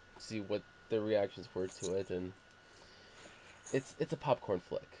to see what their reactions were to it, and it's a popcorn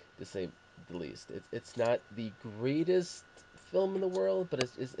flick, to say the least. It's not the greatest film in the world, but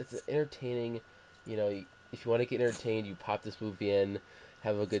it's entertaining. You know, if you want to get entertained, you pop this movie in,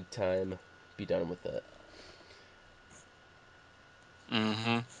 have a good time, be done with it.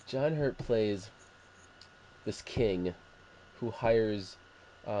 Mm-hmm. John Hurt plays this king who hires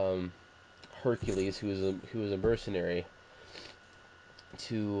um, Hercules, who is a mercenary,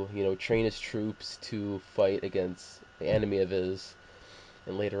 to train his troops to fight against the enemy of his.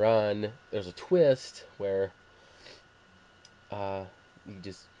 And later on, there's a twist where he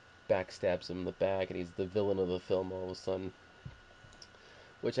just backstabs him in the back, and he's the villain of the film all of a sudden.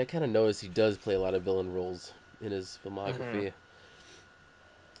 Which I kind of noticed he does play a lot of villain roles in his filmography.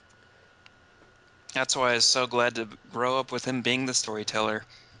 That's why I was so glad to grow up with him being the storyteller,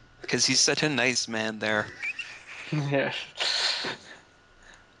 because he's such a nice man there. Yeah.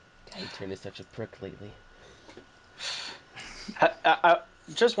 God, he turned into such a prick lately.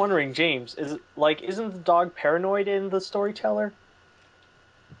 Just wondering, James, isn't the dog paranoid in the Storyteller?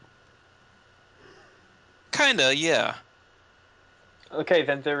 Kinda, yeah. Okay,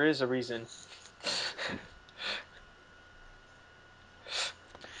 then there is a reason.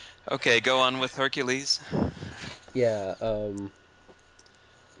 Okay, go on with Hercules. Yeah,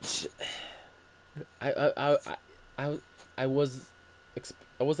 I I I I, I was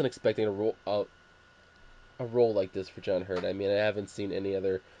I wasn't expecting a role like this for John Hurt. I mean, I haven't seen any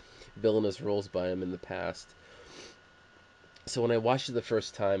other villainous roles by him in the past. So when I watched it the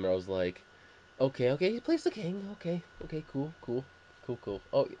first time, I was like, okay, he plays the king. Okay, cool.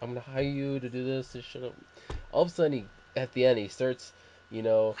 Oh, I'm gonna hire you to do this. Just shut up. All of a sudden, at the end, he starts, you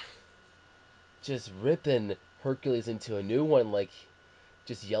know, just ripping Hercules into a new one, like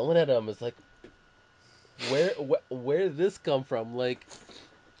just yelling at him. It's like, where did this come from? Like,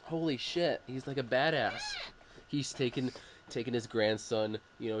 holy shit, he's like a badass. He's taking his grandson,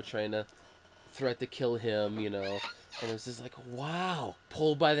 trying to threat to kill him, and it was just like, wow,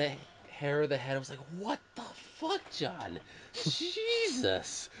 pulled by the hair of the head. I was like, what the fuck, John?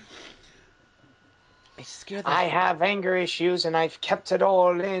 Jesus. I scared the I have anger issues and I've kept it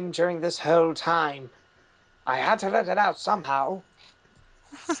all in during this whole time. I had to let it out somehow.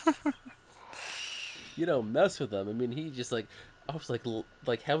 you don't mess with him. I mean, he just like, I was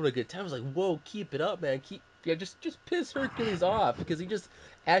like having a good time. I was like, whoa, keep it up, man. Just piss Hercules off, because he just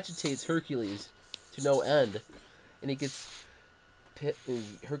agitates Hercules to no end, and he gets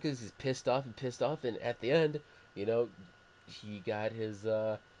Hercules is pissed off, and at the end, you know, he got his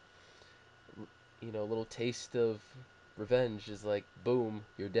little taste of revenge. Is like, boom,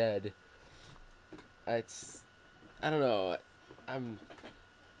 you're dead. It's I don't know. I'm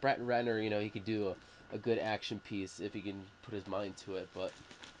Brett Ratner. He could do a good action piece if he can put his mind to it, but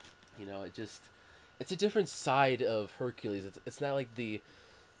it's a different side of Hercules. It's not like the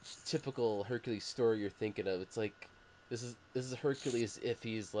typical Hercules story you're thinking of. It's like this is Hercules if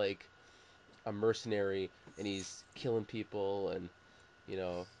he's like a mercenary and he's killing people and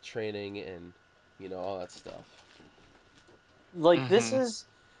training and all that stuff. Like,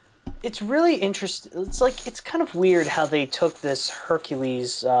 Mm-hmm. it's really interesting. It's like, it's kind of weird how they took this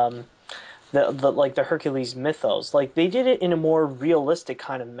Hercules, the Hercules mythos. Like they did it in a more realistic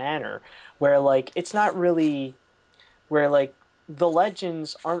kind of manner, where like it's not really where like the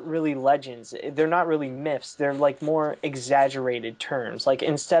legends aren't really legends. They're not really myths. They're like more exaggerated terms. Like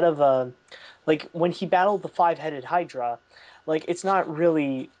instead of like when he battled the five-headed Hydra, like it's not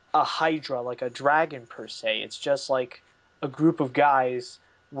really a Hydra like a dragon per se. It's just like a group of guys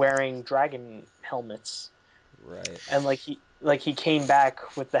wearing dragon helmets, Right. and like he came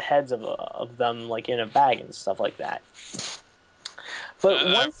back with the heads of them like in a bag and stuff like that. But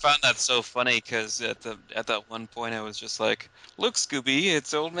I one found that so funny because at that one point I was just like, "Look, Scooby,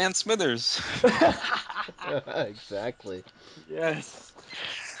 it's Old Man Smithers." Exactly. yes.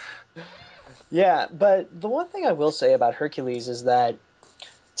 Yeah, but the one thing I will say about Hercules is that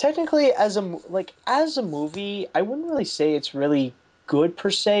technically as a movie, I wouldn't really say it's really good per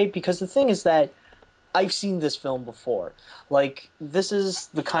se because the thing is that I've seen this film before. Like this is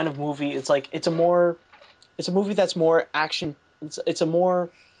the kind of movie it's like it's a movie that's more action. It's a more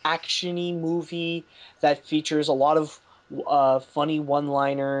actiony movie that features a lot of funny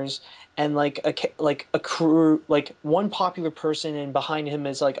one-liners and like a crew like one popular person and behind him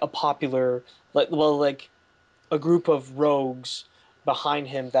is like a popular like a group of rogues behind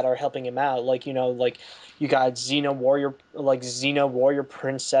him that are helping him out. Like like you got Xena warrior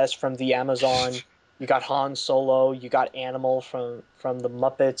princess from the Amazon. You got Han Solo. You got Animal from the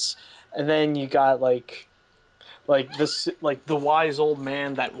Muppets, and then you got like this like the wise old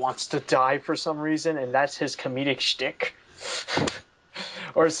man that wants to die for some reason and that's his comedic shtick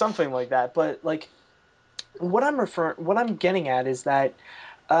or something like that. But like what I'm getting at is that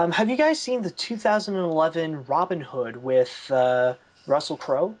have you guys seen the 2011 Robin Hood with Russell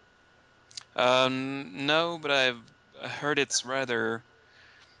Crowe? No, but I've heard it's rather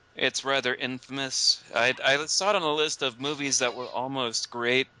infamous. I saw it on a list of movies that were almost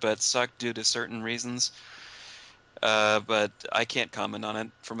great but sucked due to certain reasons. But I can't comment on it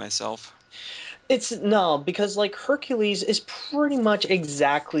for myself. It's no, because like Hercules is pretty much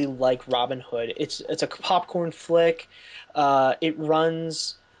exactly like Robin Hood. It's a popcorn flick. It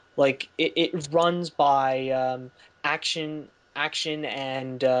runs it runs by action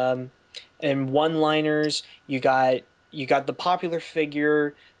and one-liners. You got the popular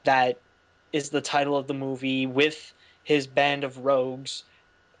figure that is the title of the movie with his band of rogues,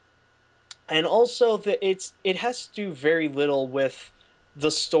 and also it has to do very little with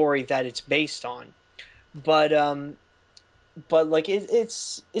the story that it's based on, but like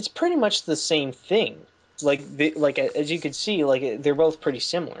it's pretty much the same thing. Like as you can see, they're both pretty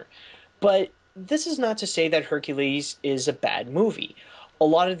similar. But this is not to say that Hercules is a bad movie. A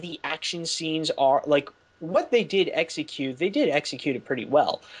lot of the action scenes are like what they did execute. They did execute it pretty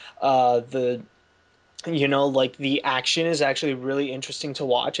well. The like the action is actually really interesting to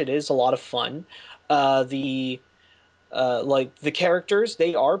watch. It is a lot of fun. The like the characters,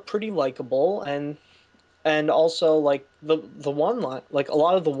 they are pretty likable, and also like the one line like a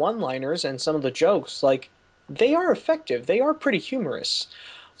lot of the one liners and some of the jokes, like they are effective, they are pretty humorous.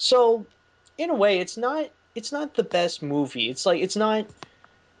 So in a way it's not the best movie. It's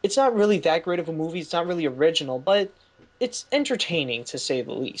not really that great of a movie. It's not really original, but it's entertaining to say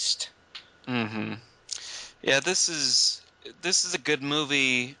the least. Hmm. Yeah, this is a good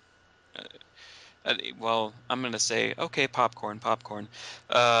movie. Uh, well, I'm gonna say okay, popcorn, popcorn.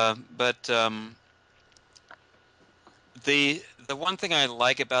 But the one thing I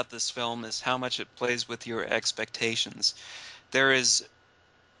like about this film is how much it plays with your expectations. There is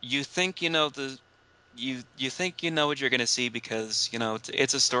you think you know the you think you know what you're going to see because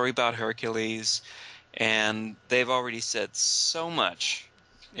it's a story about Hercules, and they've already said so much.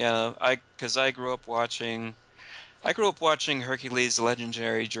 Yeah, I grew up watching Hercules: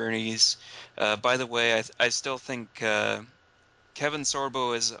 Legendary Journeys. By the way, I still think Kevin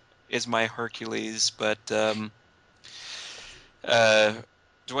Sorbo is my Hercules, but uh,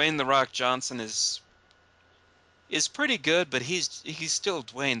 Dwayne the Rock Johnson is pretty good, but he's still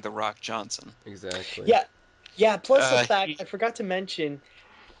Dwayne the Rock Johnson. Exactly. Yeah, yeah, plus the fact He I forgot to mention,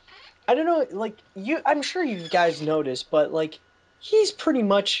 I don't know, like I'm sure you guys noticed, but like he's pretty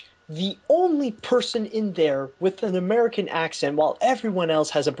much the only person in there with an American accent while everyone else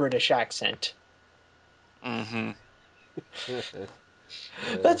has a British accent. hmm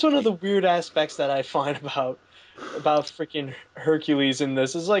That's one of the weird aspects that I find about freaking Hercules in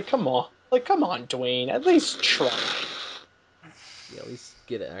this. Is like come on, Dwayne, at least try. Yeah, at least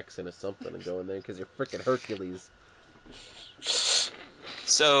get an accent or something and go in there because you're freaking Hercules.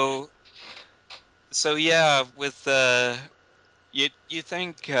 So yeah, with you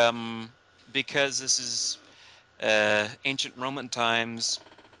think because this is ancient Roman times,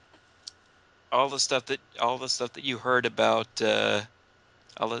 all the stuff that you heard about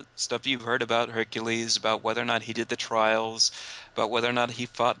all the stuff you heard about Hercules, about whether or not he did the trials, about whether or not he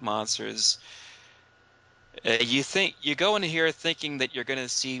fought monsters. You go in here thinking that you're going to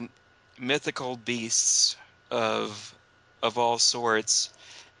see mythical beasts of all sorts,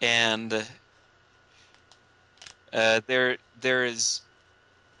 and there is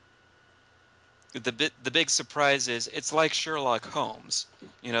the big surprise is it's like Sherlock Holmes.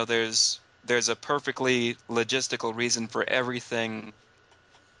 You know, there's a perfectly logistical reason for everything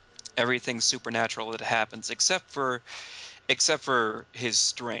supernatural that happens, except for his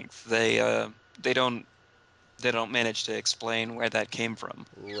strength. They don't manage to explain where that came from.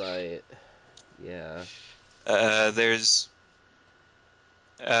 Right. Yeah. There's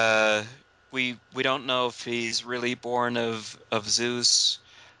uh, we don't know if he's really born of Zeus,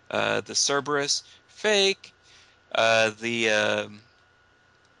 the Cerberus, fake, the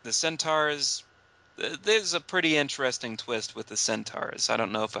centaurs. There's a pretty interesting twist with the centaurs. I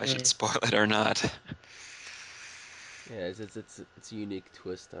don't know if I should spoil it or not. Yeah, it's a unique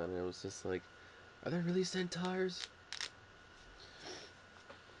twist on it. I was just like, are there really centaurs?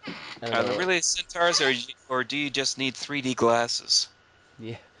 I don't Are there know. really centaurs, or do you just need 3D glasses?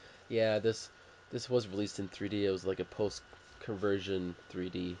 Yeah, yeah. This was released in 3D. It was like a post conversion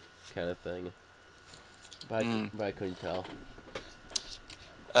 3D kind of thing, Mm. but I couldn't tell.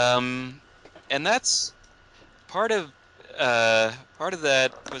 Um, and that's part of part of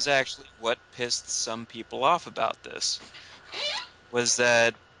that was actually what pissed some people off about this was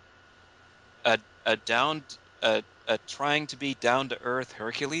that a down a trying to be down to earth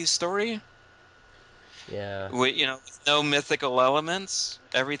Hercules story Yeah, with with no mythical elements.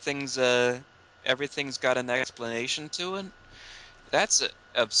 Everything's got an explanation to it. That's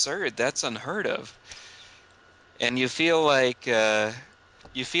absurd. That's unheard of. And you feel like you're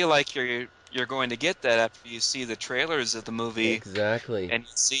going to get that after you see the trailers of the movie exactly. and you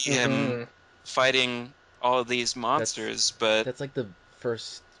see him Hmm. fighting all of these That's monsters, but that's like the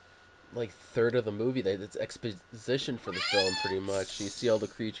first like third of the movie. That's exposition for the film, pretty much. You see all the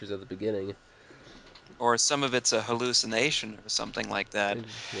creatures at the beginning. or some of it's a hallucination or something like that.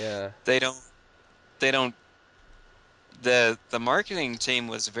 Yeah, They don't they don't the marketing team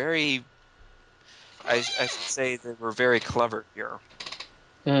was very I should say they were very clever here.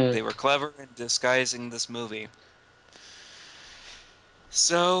 Mm. They were clever in disguising this movie.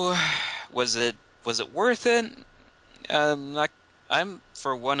 So, was it worth it? Not I'm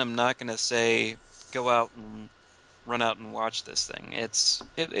for one I'm not going to say go out and run out and watch this thing. It's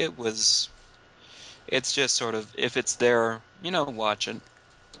just sort of if it's there, watch it.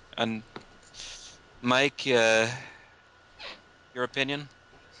 And Mike, your opinion?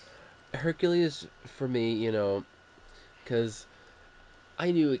 Hercules for me, because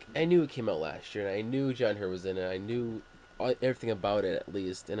I knew it came out last year, and I knew John Hurt was in it. I knew everything about it at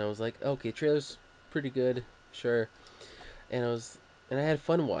least, and I was like, okay, trailer's pretty good, sure. And I had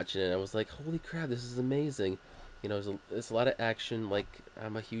fun watching it. I was like, holy crap, this is amazing. There's a lot of action. Like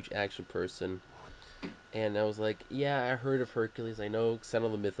I'm a huge action person, and I was like, yeah, I heard of Hercules. I know some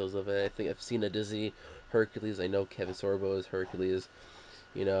of the mythos of it. I think I've seen a Disney Hercules. I know Kevin Sorbo is Hercules.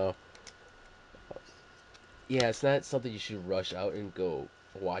 You know, yeah, it's not something you should rush out and go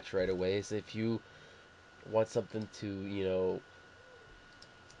watch right away. So if you want something to,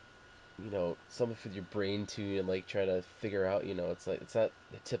 something for your brain to like try to figure out, it's like it's not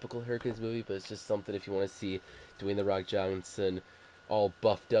a typical Hercules movie, but it's just something if you want to see Dwayne the Rock Johnson all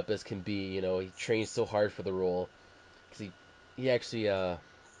buffed up as can be. He trained so hard for the role because he actually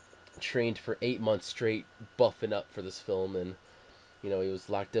trained for 8 months straight buffing up for this film, and he was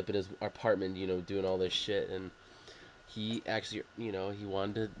locked up in his apartment, doing all this shit, and he actually, he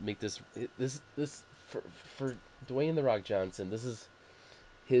wanted to make this for Dwayne the Rock Johnson. This is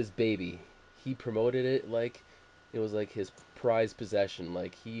his baby. He promoted it like it was like his prized possession.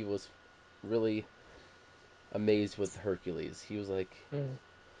 Like he was really amazed with Hercules. He was like Mm.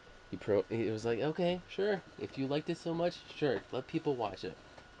 he was like, okay, sure. If you liked it so much, sure, let people watch it.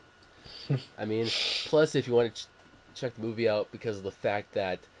 I mean, plus if you want to check the movie out because of the fact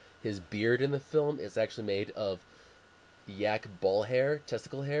that his beard in the film is actually made of yak ball hair,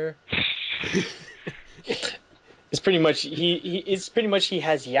 testicle hair. It's pretty much he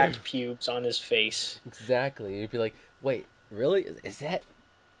has yak pubes on his face. Exactly. You'd be like, wait, really? Is that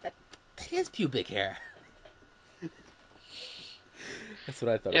is pubic hair? That's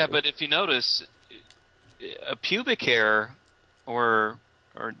what I thought it Yeah, was. but if you notice, a pubic hair, or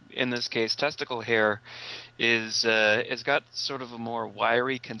in this case, testicle hair, is got sort of a more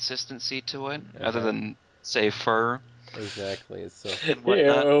wiry consistency to it, other Uh-huh. than say fur. Exactly. So and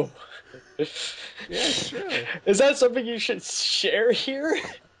whatnot. Ew. yeah, it's true. Is that something you should share here?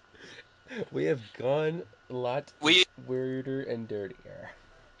 We have gone a lot We weirder and dirtier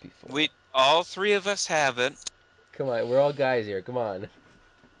before. we all three of us have it. Come on, we're all guys here. Come on.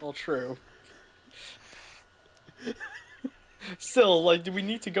 Well, true. Still, like, do we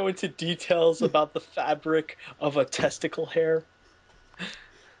need to go into details about the fabric of a testicle hair?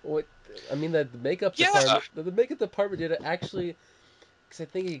 What? I mean, the makeup Yeah. department. The makeup department did it actually, because I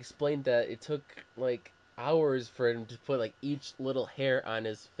think he explained that it took like hours for him to put like each little hair on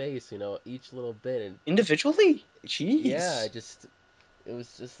his face. Each little bit, and Individually? yeah, Jeez. it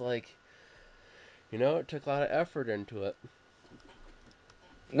was just like, it took a lot of effort into it.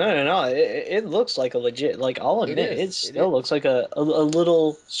 No. It looks like a legit. Like, I'll It admit, it is. It is. still looks like a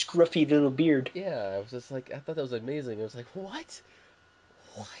little scruffy little beard. Yeah, I was just like, I thought that was amazing. I was like, what?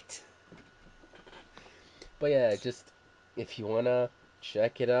 What? But yeah, just if you wanna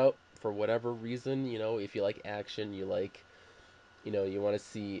check it out for whatever reason, if you like action, you want to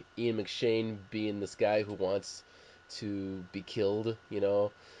see Ian McShane being this guy who wants to be killed,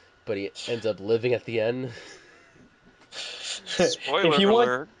 but he ends up living at the end. if Spoiler you want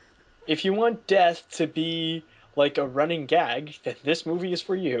alert. if you want death to be like a running gag, then this movie is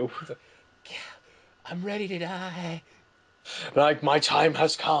for you. So, yeah, I'm ready to die. Like, my time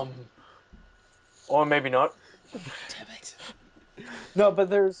has come. Or maybe not. Damn it. No,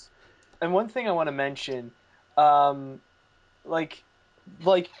 but and one thing I want to mention, um, like,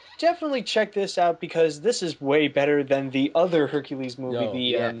 like definitely check this out because this is way better than the other Hercules movie, No, the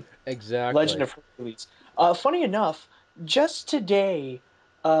yeah, Legend exactly. of Hercules. Funny enough, just today,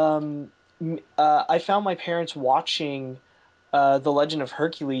 I found my parents watching the Legend of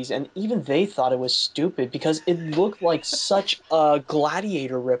Hercules, and even they thought it was stupid because it looked like such a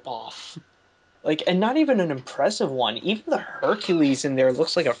Gladiator ripoff. Like, and not even an impressive one. Even the Hercules in there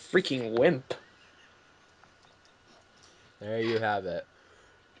looks like a freaking wimp. There you have it.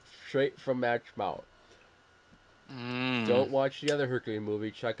 Straight from Match Mouth. Mm. Don't watch the other Hercules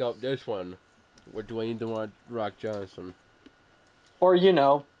movie. Check out this one with Dwayne The Rock Johnson. Or,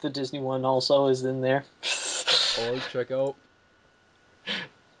 the Disney one also is in there. Or check out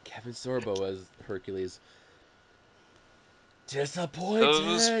Kevin Sorbo as Hercules. Those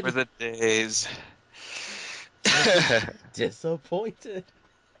were Disappointed. the days. Disappointed.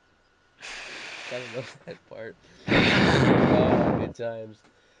 Gotta love that part. Oh, good times.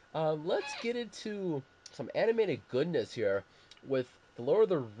 Let's get into some animated goodness here with The Lord of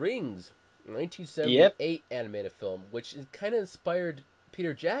the Rings, Yep, 1978 animated film, which is kind of inspired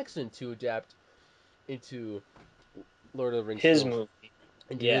Peter Jackson to adapt into Lord of the Rings his films, movie.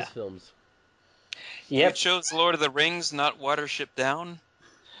 into his Yeah. films. You Yep. chose Lord of the Rings, not Watership Down?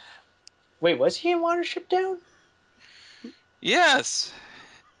 Wait, was he in Watership Down? Yes.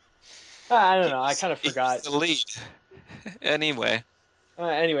 I don't know. I kind of He was forgot. the lead. Anyway.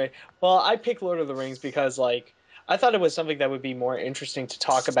 Anyway, well, I picked Lord of the Rings because, like, I thought it was something that would be more interesting to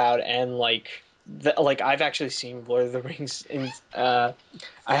talk about, and like I've actually seen Lord of the Rings in. I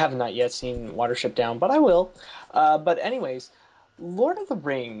have not yet seen Watership Down, but I will. But anyways, Lord of the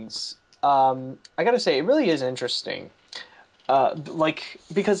Rings. I gotta say, it really is interesting. Like,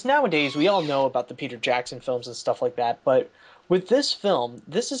 because nowadays we all know about the Peter Jackson films and stuff like that, but with this film,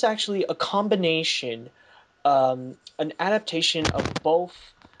 this is actually a combination, an adaptation of both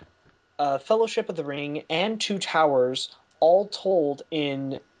Fellowship of the Ring and Two Towers, all told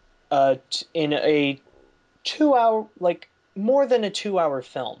in a 2 hour, like, more than a 2 hour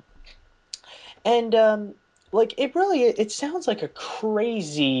film. And like, it sounds like a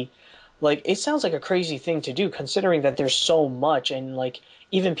crazy, it sounds like a crazy thing to do, considering that there's so much, and like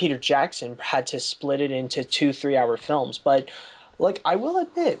even Peter Jackson had to split it into 2 3 hour films. But like, I will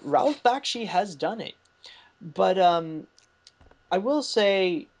admit, Ralph Bakshi has done it. But I will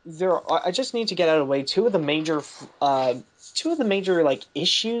say, I just need to get out of the way two of the major like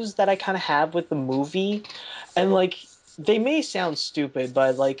issues that I kind of have with the movie, and like, they may sound stupid,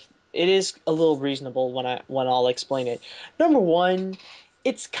 but like, it is a little reasonable when I'll explain it. Number one,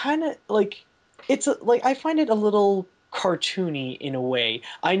 it's kind of like, like, I find it a little cartoony in a way.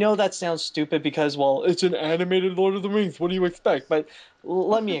 I know that sounds stupid because, well, it's an animated Lord of the Rings. What do you expect? But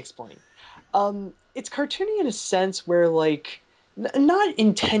let me explain. It's cartoony in a sense where, like, not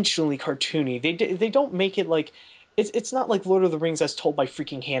intentionally cartoony. They don't make it like, it's not like Lord of the Rings as told by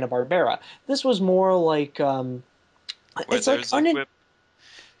freaking Hanna-Barbera. This was more like, Where it's like there's a whip,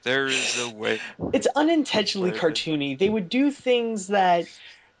 there is a way. it's unintentionally Where there's cartoony. They would do things that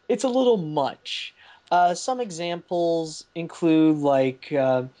it's a little much. Some examples include,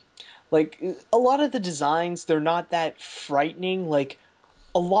 Like, a lot of the designs, they're not that frightening. Like,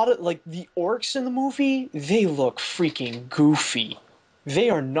 a lot of, like, the orcs in the movie, they look freaking goofy. They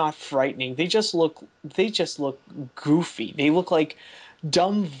are not frightening. They just look goofy. They look like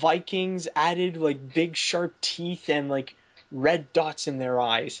dumb Vikings added, like, big sharp teeth and, like, red dots in their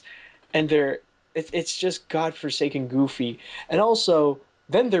eyes. And it's just godforsaken goofy. And also,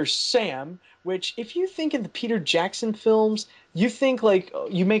 then there's Sam, which, if you think in the Peter Jackson films, you think, like,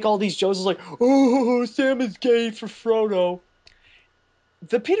 you make all these jokes like, oh, Sam is gay for Frodo.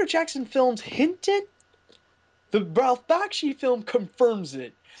 The Peter Jackson films hint it. The Ralph Bakshi film confirms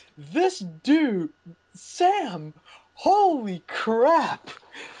it. This dude, Sam, holy crap.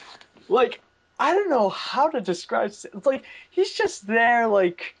 Like, I don't know how to describe it. Like, he's just there,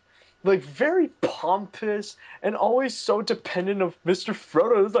 like very pompous and always so dependent of Mr.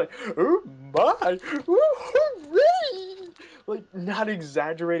 Frodo. It's like, oh my, oh, hooray! Like, not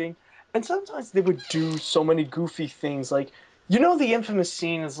exaggerating. And sometimes they would do so many goofy things. Like, you know, the infamous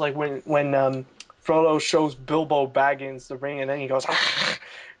scene is like when Frodo shows Bilbo Baggins the ring, and then he goes. Ah!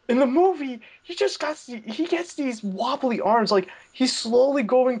 In the movie, he gets these wobbly arms. Like, he's slowly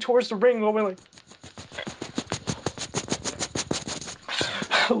going towards the ring, going like.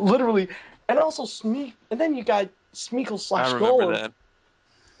 Literally. And also and then you got Smeagol I slash remember Gollum. that.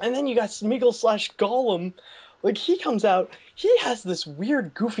 And then you got Smeagol slash Gollum. Like, he comes out, he has this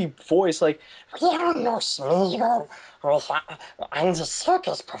weird, goofy voice, like, you don't know Smeagol. I'm the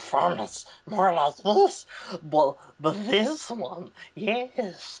circus performance, more like this. But this one,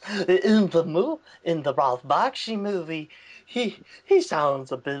 yes. In the Ralph Bakshi movie, he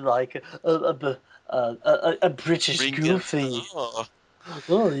sounds a bit like a British Ringo. Goofy. Oh.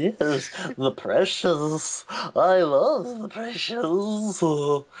 Oh, yes, the Precious. I love the Precious.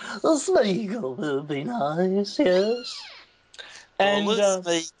 The Smeagol will be nice, yes. And, Full of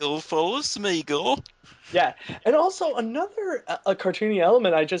Smeagol. yeah, and also another a cartoony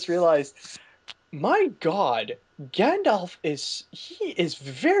element I just realized, my god, Gandalf he is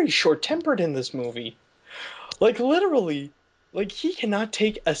very short-tempered in this movie. Like, literally, like, he cannot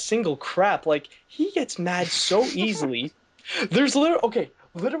take a single crap. Like, he gets mad so easily.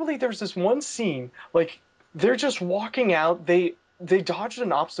 Literally, there's this one scene, like, they're just walking out, they dodged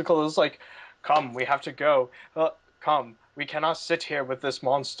an obstacle, it's like, come, we have to go, come, we cannot sit here with this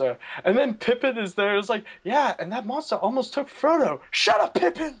monster, and then Pippin is there, it's like, yeah, and that monster almost took Frodo, shut up,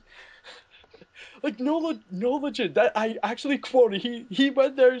 Pippin! Like, no legit, that, I actually quoted, he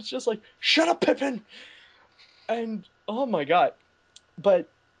went there, it's just like, shut up, Pippin! And, oh my god, but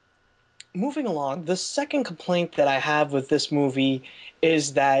moving along, the second complaint that I have with this movie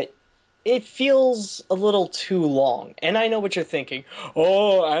is that it feels a little too long. And I know what you're thinking.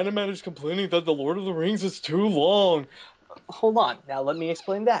 Oh, animators complaining that The Lord of the Rings is too long. Hold on. Now let me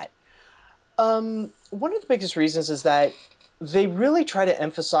explain that. One of the biggest reasons is that they really try to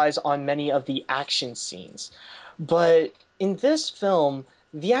emphasize on many of the action scenes. But in this film,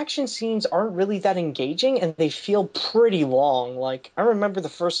 the action scenes aren't really that engaging and they feel pretty long. Like, I remember the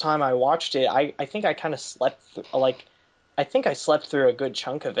first time I watched it, I think I kind of I think I slept through a good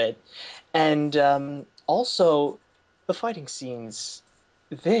chunk of it. And also, the fighting scenes,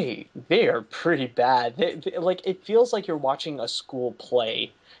 they are pretty bad. Like, it feels like you're watching a school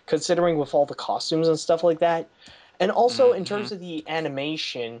play, considering with all the costumes and stuff like that. And also, in terms of the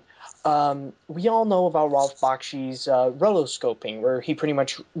animation, we all know about Ralph Bakshi's rotoscoping, where he pretty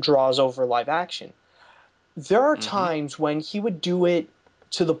much draws over live action. There are times when he would do it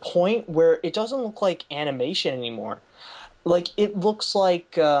to the point where it doesn't look like animation anymore. Like, it looks it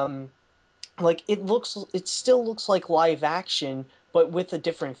still looks like live action, but with a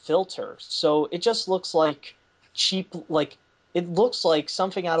different filter. So it just looks like cheap, like, it looks like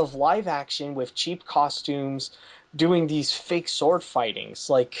something out of live action with cheap costumes doing these fake sword fightings.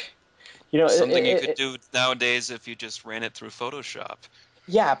 Like, you know, Something you could do nowadays if you just ran it through Photoshop.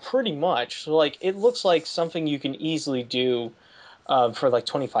 yeah, pretty much. So, like, it looks like something you can easily do for like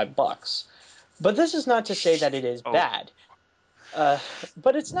 $25. But this is not to say that it is bad.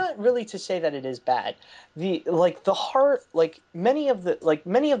 But it's not really to say that it is bad. The heart, many of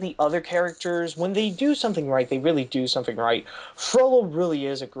the other characters, when they do something right, they really do something right. Frollo really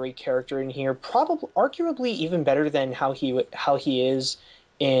is a great character in here, probably arguably even better than how he is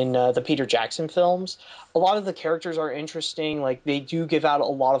in the Peter Jackson films. A lot of the characters are interesting. Like, they do give out a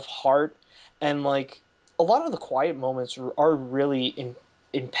lot of heart, and like a lot of the quiet moments are really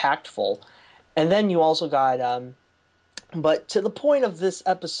impactful. And then you also got but to the point of this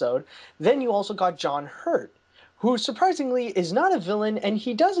episode, then you also got John Hurt, who surprisingly is not a villain, and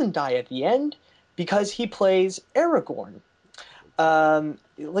he doesn't die at the end because he plays Aragorn.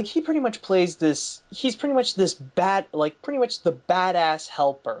 like he pretty much plays this. He's pretty much this pretty much the badass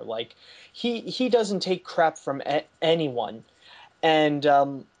helper. Like he doesn't take crap from anyone, and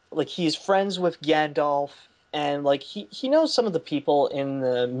like he's friends with Gandalf, and like he knows some of the people in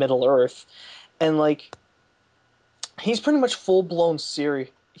the Middle Earth, and like he's pretty much full blown serious.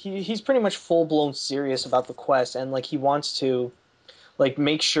 He's pretty much full blown serious about the quest, and like he wants to like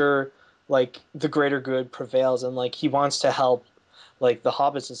make sure like the greater good prevails, and like he wants to help like the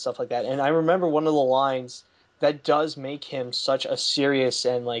hobbits and stuff like that. And I remember one of the lines that does make him such a serious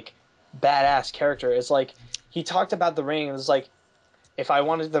and like badass character is like he talked about the ring. It was like, if I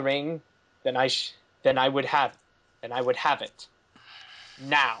wanted the ring, then then I would have it. Then I would have it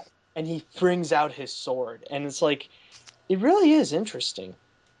now. And he brings out his sword, and it's like it really is interesting.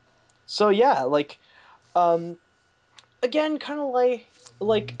 So yeah, like um again, kind of like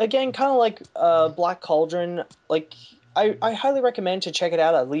Black Cauldron. Like I highly recommend to check it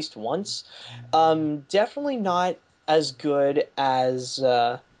out at least once. Definitely not as good as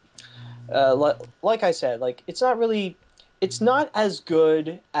like I said, like it's not as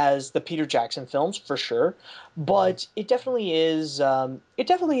good as the Peter Jackson films for sure, but it definitely is a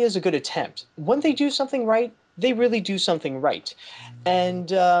good attempt. When they do something right, they really do something right,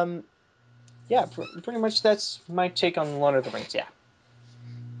 and yeah, pretty much that's my take on Lord of the Rings. Yeah.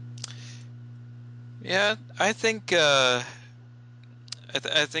 Yeah, I think I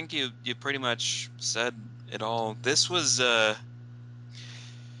think you pretty much said it all. This was the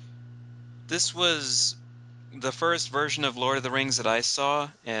first version of Lord of the Rings that I saw,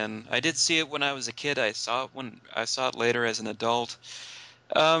 and I did see it when I was a kid. I saw it later as an adult.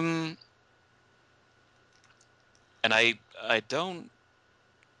 Um, and I don't,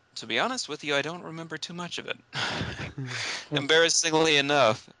 to be honest with you, I don't remember too much of it. Embarrassingly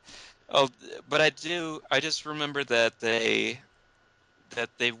enough. Oh, but I just remember that they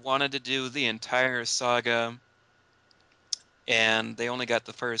wanted to do the entire saga, and they only got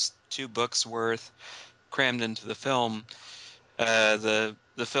the first 2 books worth crammed into the film. The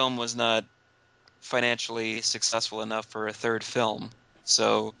film was not financially successful enough for a third film,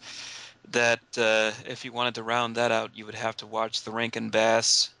 so that if you wanted to round that out, you would have to watch the Rankin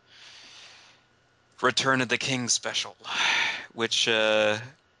Bass Return of the King special, which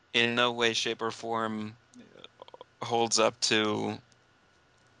in no way, shape, or form holds up to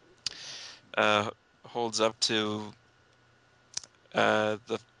uh, holds up to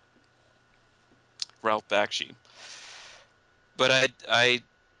the Ralph Bakshi. But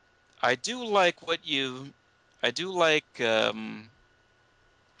I do like what you I do like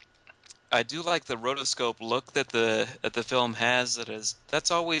I do like the rotoscope look that the film has.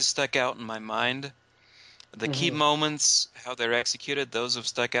 That's always stuck out in my mind. The key Mm-hmm. moments, how they're executed, those have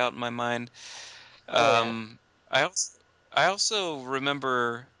stuck out in my mind. Oh yeah. I also I also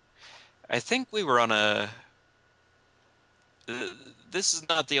remember. I think we were on a. This is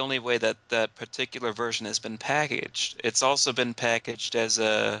not the only way that that particular version has been packaged. It's also been packaged as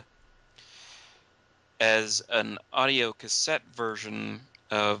an audio cassette version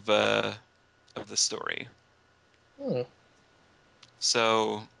of the story. Hmm.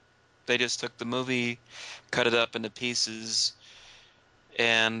 So they just took the movie, cut it up into pieces,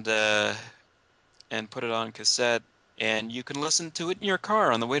 and put it on cassette, and you can listen to it in your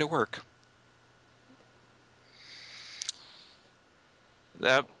car on the way to work.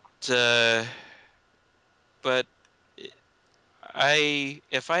 That, uh, but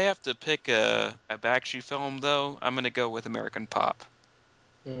if I have to pick a Bakshi film though, I'm gonna go with American Pop.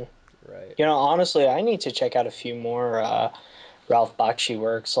 Hmm. Right. You know, honestly, I need to check out a few more Ralph Bakshi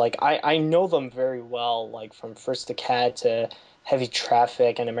works. Like I know them very well, like from First the Cat to Heavy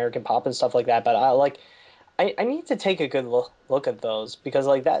Traffic and American Pop and stuff like that. But I need to take a good look at those, because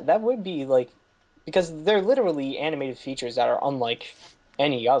like that would be like, because they're literally animated features that are unlike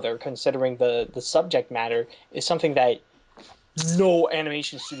any other, considering the subject matter is something that no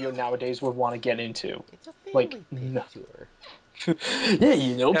animation studio nowadays would want to get into. It's a Like family no. picture. Yeah,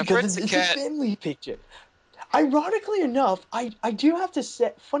 you know, Yeah, because Fritz the it's a Cat. family picture. Ironically enough, I do have to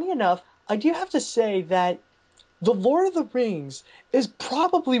say, funny enough, I do have to say that The Lord of the Rings is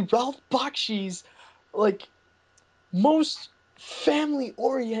probably Ralph Bakshi's like most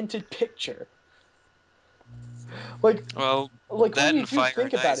family-oriented picture. Like Well, when that you and do Fire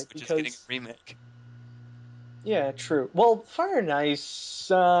think and about Ice, it, which is getting a because remake. yeah, true. Well, Fire and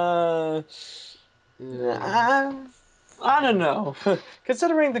Ice, Mm, I don't know.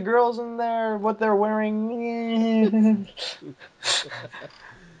 Considering the girls in there, what they're wearing,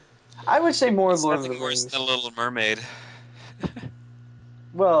 I would say more It's Lord of nothing the worse than a Rings. Little Mermaid.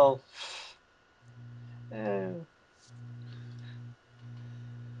 Well, eh,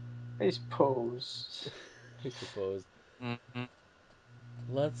 I suppose. I suppose. Mhm.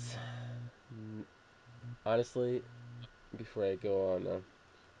 Let's honestly, before I go on,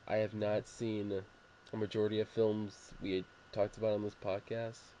 I have not seen a majority of films we had talked about on this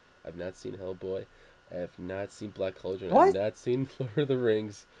podcast. I've not seen Hellboy. I have not seen Black Cauldron. I've What? not seen Lord of the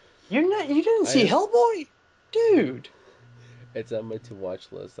Rings. You didn't I see have. Hellboy? Dude. It's on my to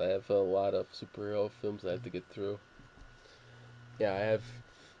watch list. I have a lot of superhero films I have to get through. Yeah, I have.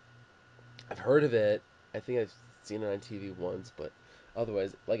 I've heard of it. I think I've seen it on TV once, but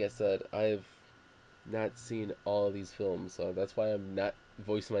otherwise, like I said, I've not seen all of these films, so that's why I'm not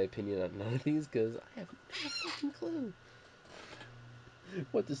voicing my opinion on none of these because I have no fucking clue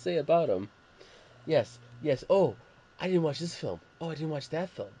what to say about them. Yes, yes. Oh, I didn't watch this film. Oh, I didn't watch that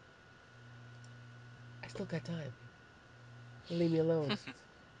film. I still got time. Leave me alone.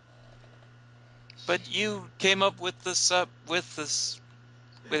 But you came up with with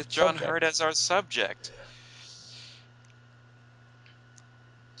John Subject. Hurt as our subject.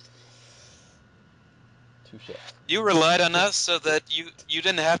 Touche. You relied on us so that you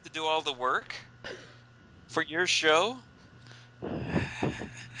didn't have to do all the work for your show.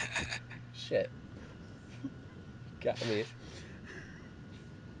 Shit. Got me.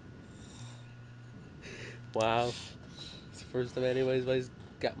 Wow. It's the first time anybody's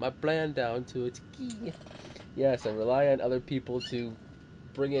got my plan down to its key. Yes, I rely on other people to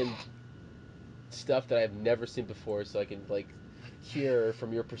bring in stuff that I've never seen before so I can like hear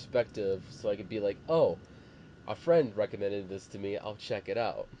from your perspective so I can be like, "Oh, a friend recommended this to me. I'll check it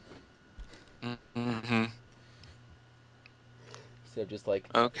out." Hmm. Instead of just like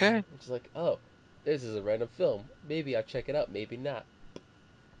Okay. "Oh, this is a random film. Maybe I'll check it out, maybe not."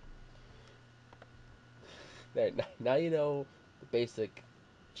 There, now you know the basic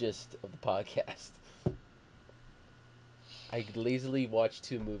gist of the podcast. I lazily watch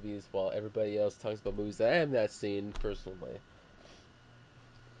two movies while everybody else talks about movies that I have not seen personally.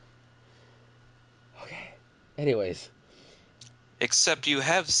 Okay. Anyways, Except you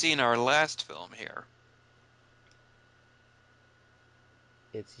have seen our last film here.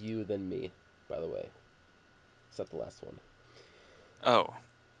 it's You Then Me, by the way. Except the last one. Oh.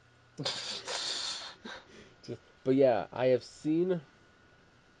 But yeah, I have seen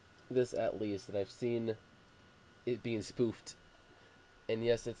this at least, and I've seen it being spoofed. And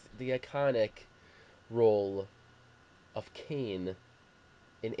yes, it's the iconic role of Kane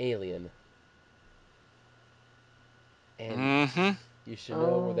in Alien. And Hmm. you should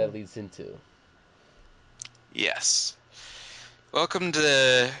know where that Oh. leads into. Yes. Welcome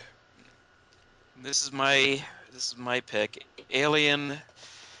to this is my pick. Alien,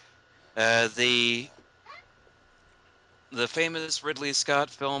 the famous Ridley Scott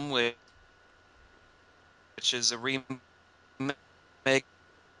film, which is a remake of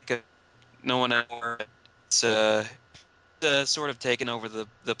no one ever. It's sort of taken over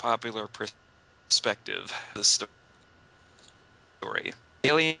the popular perspective of the story.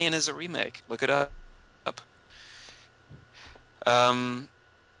 Alien is a remake. Look it up. Um,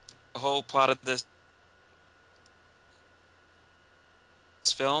 the whole plot of this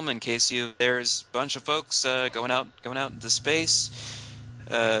film, in case there's a bunch of folks going out into space,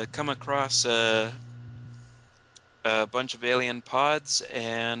 come across a bunch of alien pods,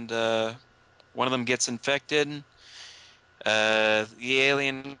 and one of them gets infected. The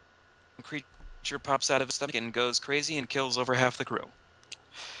alien creature pops out of his stomach and goes crazy and kills over half the crew.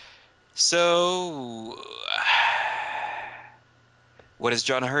 So, what does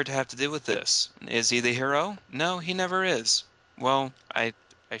John Hurt have to do with this? Is he the hero? No, he never is. Well, I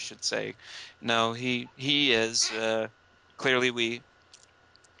should say, no, he is.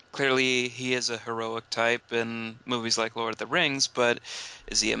 Clearly he is a heroic type in movies like Lord of the Rings, but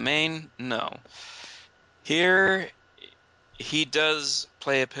is he a main? No. Here, he does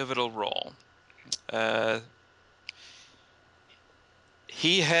play a pivotal role. Uh,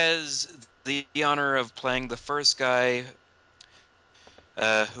 he has the honor of playing the first guy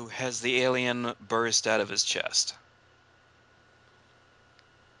who has the alien burst out of his chest.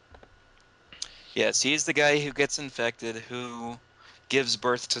 Yes, he's the guy who gets infected, who gives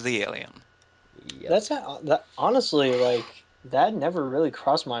birth to the alien. Yep. That honestly, like, that never really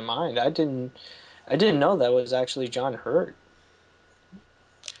crossed my mind. I didn't know that was actually John Hurt.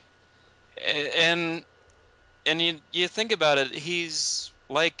 And you think about it, he's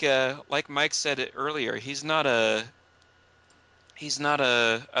like Mike said it earlier, he's not a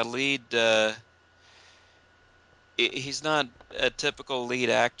lead he's not a typical lead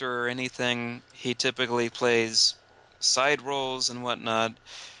actor or anything. He typically plays side roles and whatnot.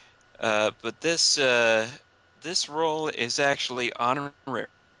 But this role is actually honorary.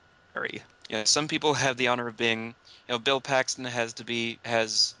 Some people have the honor of being, Bill Paxton has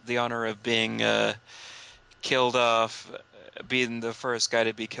the honor of being killed off, being the first guy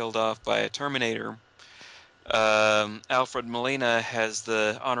to be killed off by a Terminator. Alfred Molina has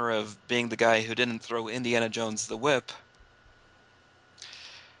the honor of being the guy who didn't throw Indiana Jones the whip.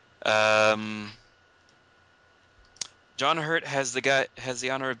 John Hurt has the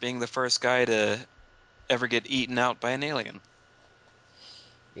honor of being the first guy to ever get eaten out by an alien.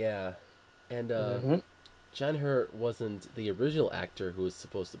 Yeah, and Mm-hmm. John Hurt wasn't the original actor who was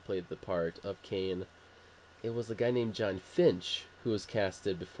supposed to play the part of Kane. It was a guy named John Finch who was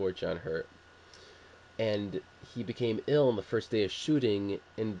casted before John Hurt. And he became ill on the first day of shooting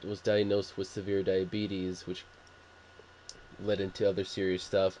and was diagnosed with severe diabetes, which led into other serious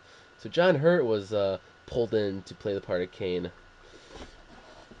stuff. So John Hurt was pulled in to play the part of Kane.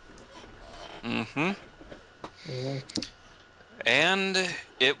 Mm-hmm. Mm-hmm. And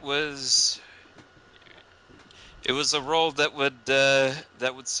it was a role that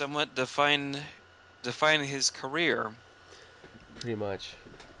would somewhat define his career. Pretty much.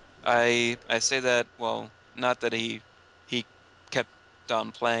 I say that, well, not that he kept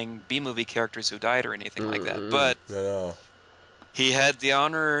on playing B-movie characters who died or anything like that, but No. he had the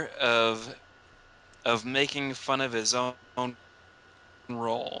honor of making fun of his own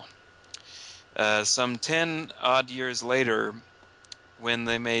role. Some 10 odd years later, when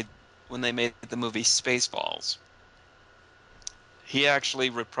they made the movie Spaceballs, he actually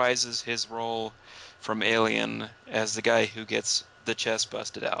reprises his role from Alien as the guy who gets the chest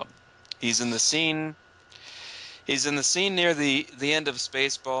busted out. He's in the scene near the end of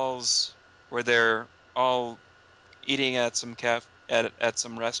Spaceballs where they're all eating at some at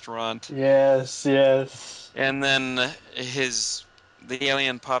some restaurant, Yes, yes. and then the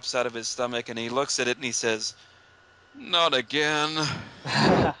alien pops out of his stomach and he looks at it and he says, "Not again."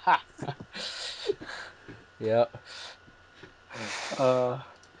 Yep. uh,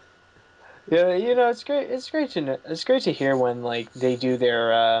 yeah, it's great. It's great to know, it's great to hear when like they do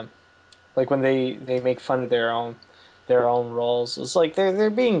their like when they make fun of their own roles. It's like they're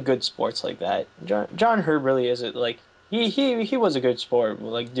being good sports like that. John Hurt really is it like he was a good sport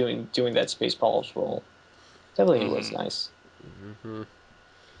like doing that Spaceballs role. Definitely was Mm-hmm. nice. Mm-hmm.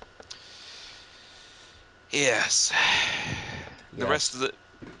 Yes. The rest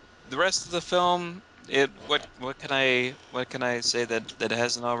Yes. of the film, what can I say that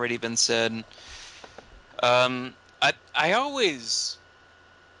hasn't already been said? I always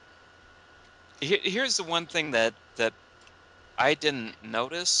here's the one thing that I didn't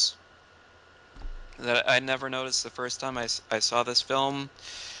notice, that I never noticed the first time I saw this film,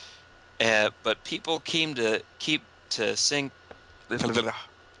 but people seem to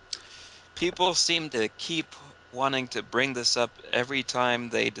keep wanting to bring this up every time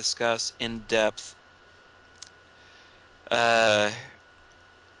they discuss in depth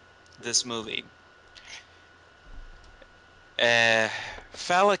this movie.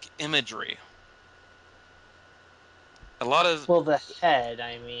 Phallic imagery. A lot of Well, the head,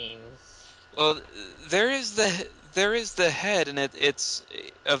 I mean. Well, there is the head, and it's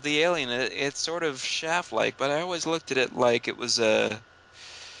of the alien. It's sort of shaft-like, but I always looked at it like it was a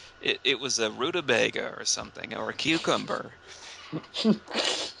rutabaga or something, or a cucumber.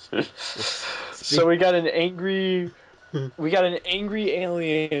 So we got an angry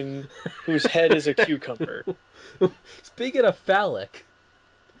alien whose head is a cucumber. Speaking of phallic,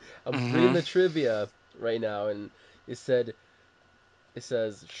 I'm reading Mm-hmm. the trivia right now, and it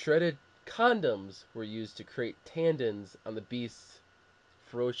says shredded condoms were used to create tendons on the beast's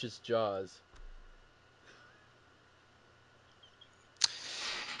ferocious jaws.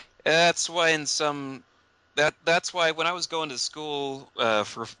 That's why that's why when I was going to school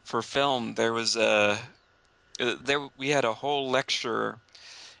for film, there was we had a whole lecture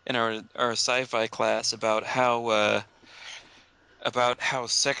in our sci-fi class about how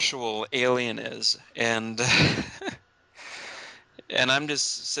sexual Alien is, and and I'm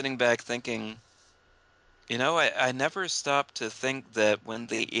just sitting back thinking, I never stopped to think that when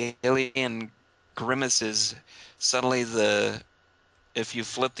the alien grimaces, suddenly if you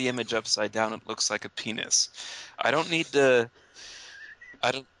flip the image upside down, it looks like a penis. I don't need to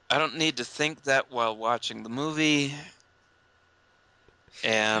I don't need to think that while watching the movie.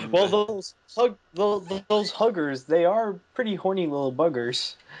 Well, And those huggers, they are pretty horny little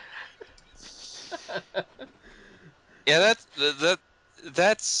buggers. yeah,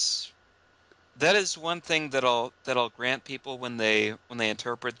 that's that is one thing that I'll grant people when they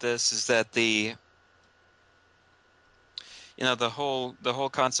interpret this, is that the whole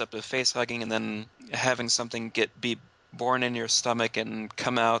concept of face hugging and then having something be born in your stomach and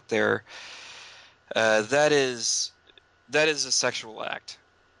come out there, that is a sexual act.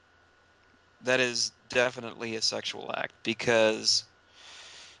 That is definitely a sexual act because,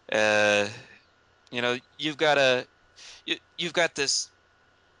 you've got this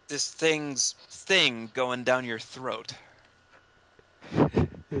thing going down your throat.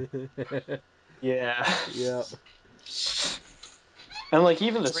 Yeah. Yeah. And like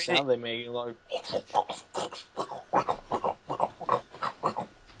even the Draining, sound they make, like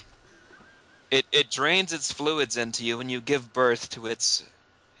it drains its fluids into you, and you give birth to its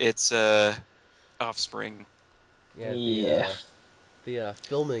offspring. Yeah, yeah. the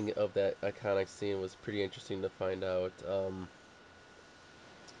filming of that iconic scene was pretty interesting to find out.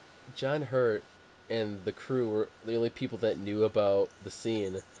 John Hurt and the crew were the only people that knew about the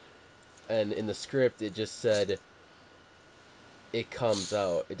scene, and in the script it just said it comes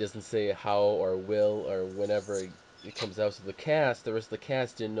out. It doesn't say how or will or whenever it comes out. So the rest of the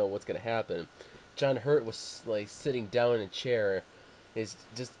cast didn't know what's gonna happen. John Hurt was like sitting down in a chair. His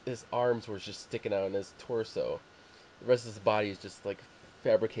arms were just sticking out in his torso. The rest of his body is just like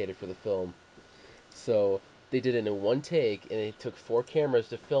fabricated for the film. So they did it in one take, and it took 4 cameras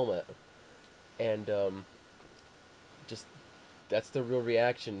to film it. And just that's the real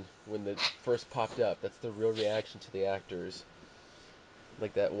reaction when the first popped up. That's the real reaction to the actors.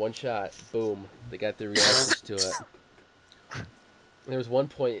 Like that one shot, boom, they got their reactions to it. There was one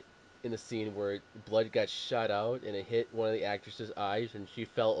point in the scene where blood got shot out and it hit one of the actress's eyes and she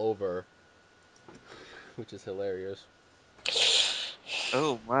fell over, which is hilarious.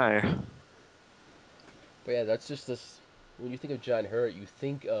 Oh my. But yeah, that's just this. When you think of John Hurt, you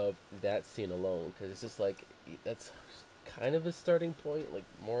think of that scene alone because it's just like that's kind of his starting point, like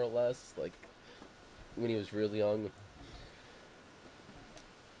more or less, like when he was really young.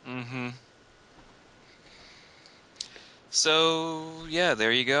 Mm-hmm. So yeah,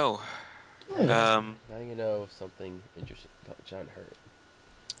 there you go. Now you know something interesting about John Hurt.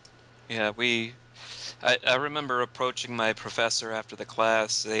 Yeah, I remember approaching my professor after the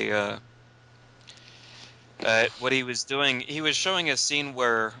class. What he was doing, he was showing a scene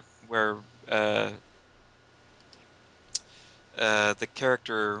where uh, the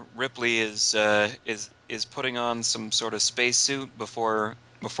character Ripley is putting on some sort of spacesuit before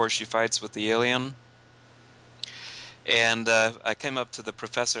she fights with the alien. And I came up to the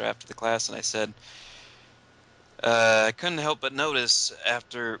professor after the class and I said, I couldn't help but notice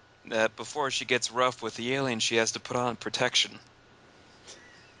after that before she gets rough with the alien, she has to put on protection.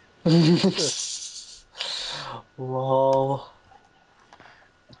 Lol.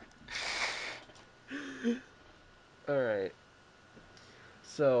 All right,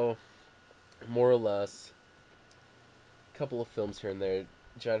 so more or less, a couple of films here and there,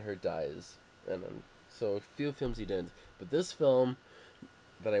 John Hurt dies, and then so a few films he didn't. But this film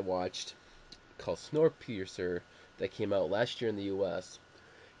that I watched called Snowpiercer that came out last year in the U.S.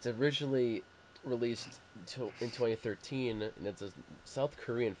 It's originally released in 2013, and it's a South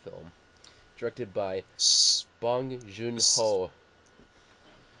Korean film directed by S- Bong s- Joon-ho.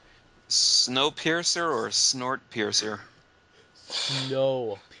 Snowpiercer or Snortpiercer?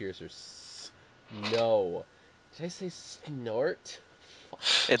 Snowpiercer. Snow. Did I say snort?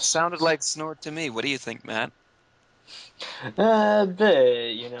 It sounded like snort to me. What do you think, Matt? A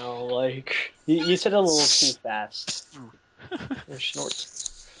bit, like you said it a little too fast. Or snort.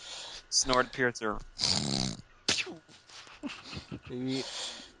 Snortpiercer. Maybe,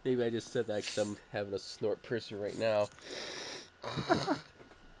 maybe I just said that because I'm having a snort piercer right now.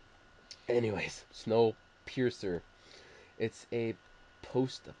 Anyways, Snowpiercer. It's a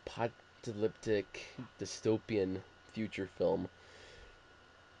post-apocalyptic dystopian future film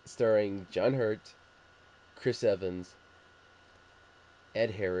starring John Hurt, Chris Evans,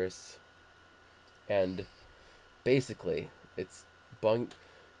 Ed Harris, and basically it's Bong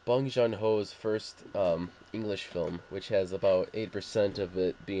Joon-ho's first English film, which has about 8% of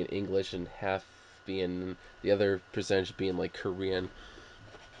it being English and half being the other percentage being like Korean.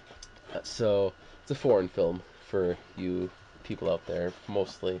 So it's a foreign film for you people out there.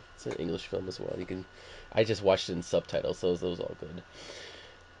 Mostly, it's an English film as well. I just watched it in subtitles, so those all good.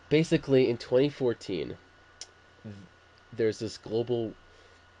 Basically, in 2014, there's this uh,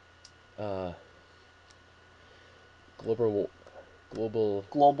 global, global.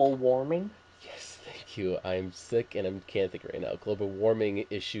 Global warming. Yes, thank you. I'm sick and I can't think right now. Global warming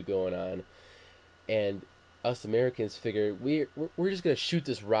issue going on, and us Americans figure we're just gonna shoot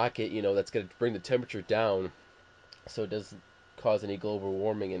this rocket, that's gonna bring the temperature down, so it doesn't cause any global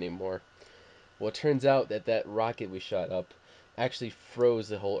warming anymore. Well, it turns out that that rocket we shot up actually froze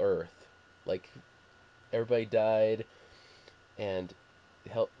the whole Earth. Like everybody died. and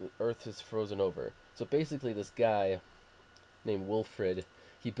Earth is frozen over. So basically, this guy named Wilfred,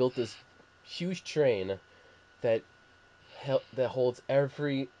 he built this huge train that that holds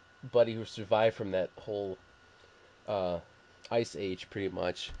everybody who survived from that whole uh, ice age, pretty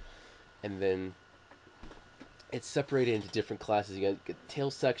much. And then it's separated into different classes. You got the tail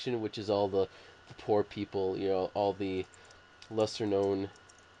section, which is all the poor people, all the lesser known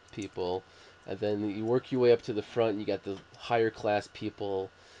people. And then you work your way up to the front, and you got the higher class people,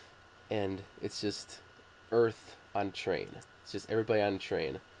 and it's just Earth on a train. It's just everybody on a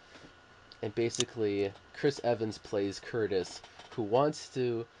train. And basically, Chris Evans plays Curtis, who wants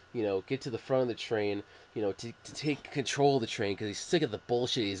to, get to the front of the train, to take control of the train because he's sick of the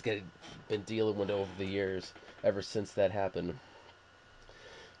bullshit been dealing with over the years, ever since that happened.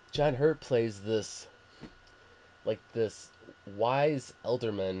 John Hurt plays this wise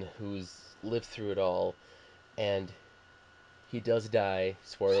elderman who's lived through it all, and he does die,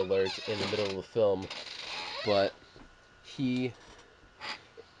 spoiler alert, in the middle of the film, but he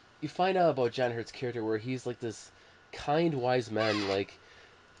you find out about John Hurt's character where he's like this kind, wise man. Like,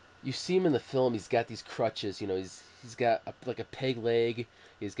 you see him in the film, he's got these crutches. He's got like a peg leg.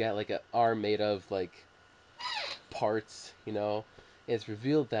 He's got like an arm made of like parts. And it's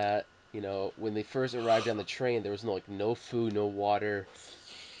revealed that when they first arrived on the train, there was no food, no water,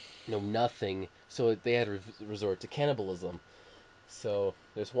 no nothing. So they had to resort to cannibalism. So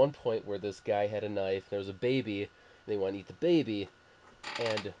there's one point where this guy had a knife. There was a baby. And they want to eat the baby,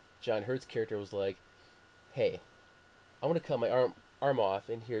 and John Hurt's character was like, "Hey, I want to cut my arm off,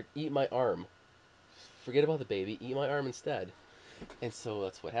 and here, eat my arm. Forget about the baby, eat my arm instead." And so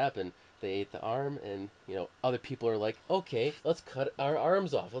that's what happened. They ate the arm, and other people are like, "Okay, let's cut our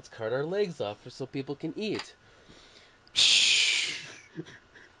arms off. Let's cut our legs off, so people can eat."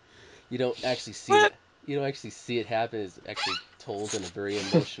 You don't actually see What? it. You don't actually see it happen. It's actually told in a very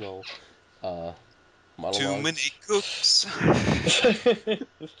emotional uh, Too monologue. many cooks.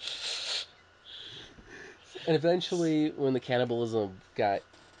 And eventually, when the cannibalism got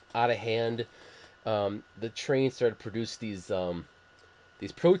out of hand, the train started to produce these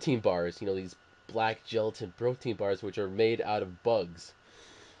protein bars. These black gelatin protein bars, which are made out of bugs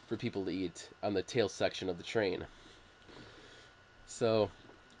for people to eat on the tail section of the train. So,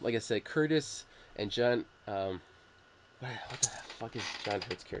 like I said, Curtis and John. What the fuck is John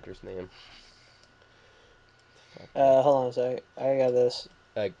Hurt's character's name? Hold on a sec. I got this.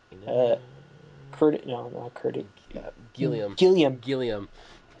 Uh, Curtis. No, not Curtis. Gilliam. Gilliam. Gilliam.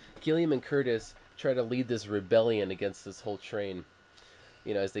 Gilliam and Curtis try to lead this rebellion against this whole train.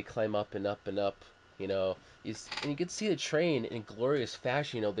 As they climb up and up and up, and you can see the train in glorious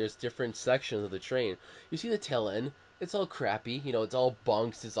fashion. There's different sections of the train. You see the tail end, it's all crappy, it's all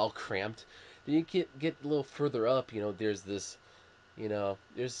bunks, it's all cramped. Then you get a little further up, there's this,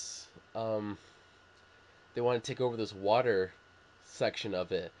 there's, they want to take over this water section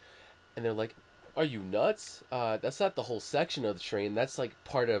of it, and they're like, "Are you nuts? That's not the whole section of the train. That's like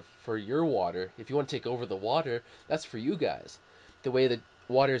part of for your water. If you want to take over the water, that's for you guys." The way the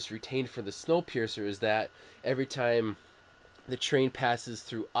water is retained for the Snowpiercer is that every time the train passes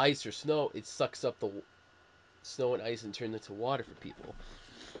through ice or snow, it sucks up the snow and ice and turns it into water for people.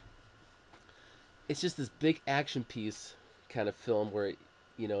 It's just this big action piece kind of film where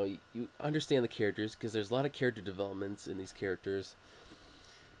you understand the characters because there's a lot of character developments in these characters.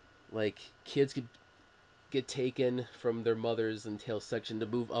 Like, kids get taken from their mothers and tail section to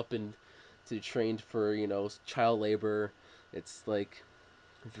move up and to trained for child labor. It's like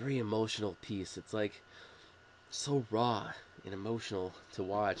a very emotional piece. It's like so raw and emotional to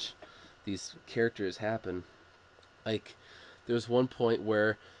watch these characters happen. Like, there's one point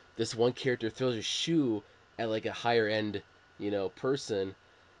where this one character throws a shoe at like a higher end person,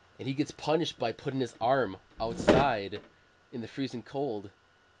 and he gets punished by putting his arm outside in the freezing cold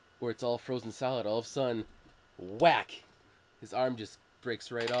where it's all frozen solid. All of a sudden, whack, his arm just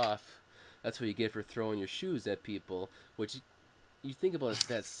breaks right off. That's what you get for throwing your shoes at people. Which, you think about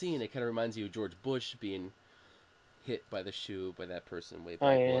that scene, it kind of reminds you of George Bush being hit by the shoe by that person way Oh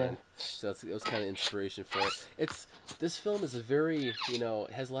back yeah. when. So it was kind of inspiration for it. This film is a very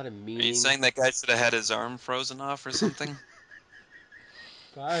it has a lot of Are meaning. you saying that guy should have had his arm frozen off or something?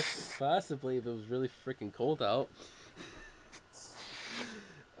 Possibly if it was really freaking cold out.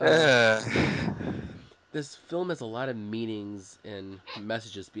 Uh, This film has a lot of meanings and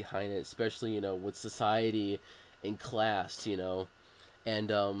messages behind it, especially with society and class.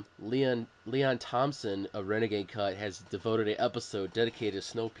 And Leon Thompson of Renegade Cut has devoted an episode dedicated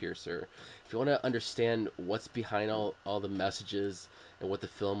to Snowpiercer. If you want to understand what's behind all the messages and what the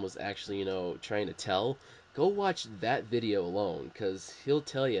film was actually trying to tell, go watch that video alone, because he'll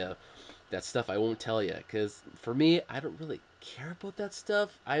tell you that stuff I won't tell you. Because for me, I don't really care about that stuff.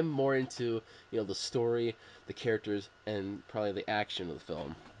 I'm more into, the story, the characters, and probably the action of the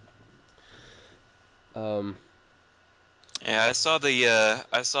film. Yeah, I saw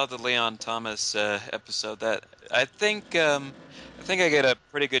the Leon Thomas episode. That I think I get a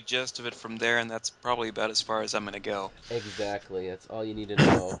pretty good gist of it from there, and that's probably about as far as I'm gonna go. Exactly. That's all you need to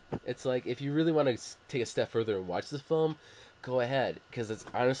know. It's like, if you really want to take a step further and watch this film, go ahead, because it's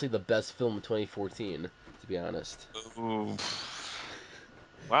honestly the best film of 2014, to be honest. Ooh,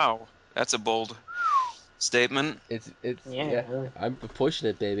 wow, that's a bold statement. It's Yeah, yeah. really. I'm pushing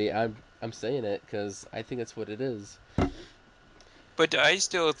it, baby. I'm saying it because I think that's what it is. But I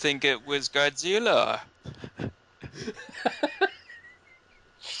still think it was Godzilla.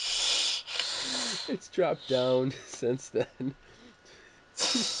 It's dropped down since then.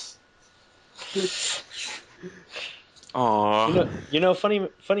 Aw.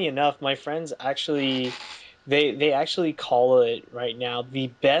 Funny enough, my friends actually, they actually call it right now the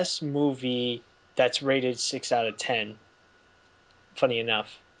best movie that's rated 6 out of 10. Funny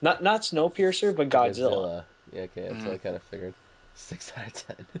enough, not Snowpiercer, but Godzilla. Godzilla. Yeah, okay, that's what I Mm. kind of figured. 6 out of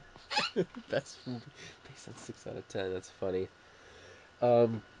 10. Best movie based on 6 out of 10. That's funny.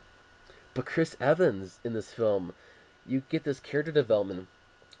 Um, but Chris Evans in this film, you get this character development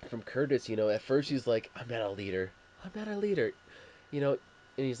from Curtis. At first he's like, "I'm not a leader. I'm not a leader." You know,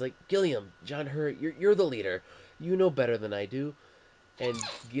 and he's like, "Gilliam, John Hurt, you're the leader. You know better than I do." And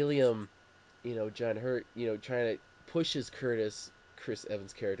Gilliam, John Hurt, trying to pushes Chris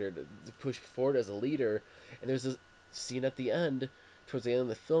Evans' character to push forward as a leader. And there's this scene at the end, towards the end of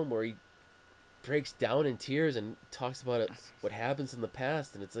the film, where he breaks down in tears and talks about what happens in the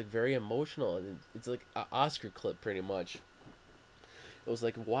past, and it's like very emotional, and it's like an Oscar clip pretty much. It was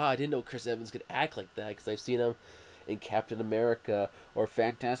like, wow, I didn't know Chris Evans could act like that, because I've seen him in Captain America or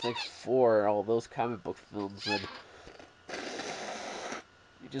Fantastic Four, all those comic book films, and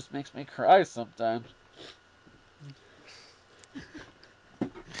he just makes me cry sometimes.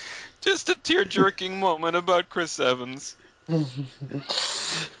 Just a tear-jerking moment about Chris Evans and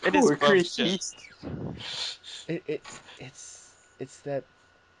his Poor buff Chrissy. chest. It's that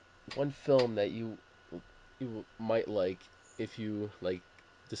one film that you might like if you like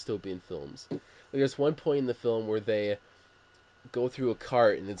dystopian films. Like, there's one point in the film where they go through a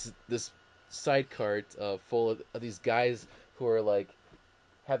cart, and it's this side cart full of these guys who are like,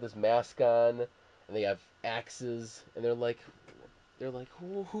 have this mask on, and they have axes, and they're like,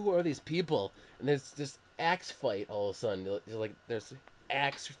 who are these people? And there's this axe fight all of a sudden. There's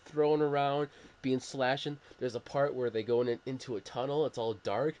axe thrown around, being slashing. There's a part where they go into a tunnel. It's all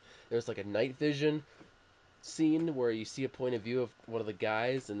dark. There's like a night vision scene where you see a point of view of one of the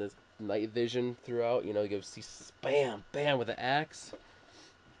guys, and there's night vision throughout. You go see bam, bam with the axe.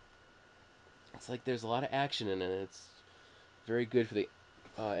 It's like there's a lot of action in it. It's very good for the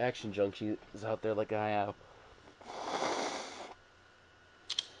action junkies out there like I have.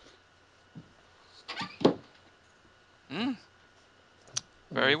 Mm,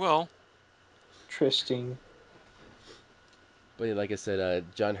 very well. Interesting. But yeah, like I said,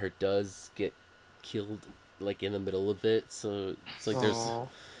 John Hurt does get killed like in the middle of it, so it's like there's Oh.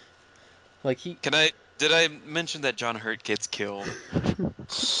 like he Did I mention that John Hurt gets killed?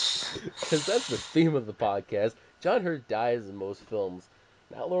 because that's the theme of the podcast. John Hurt dies in most films.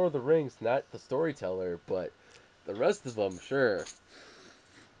 Not Lord of the Rings, not the Storyteller, but the rest of them, sure.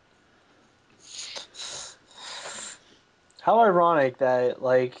 How ironic that,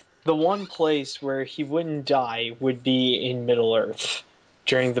 like, the one place where he wouldn't die would be in Middle Earth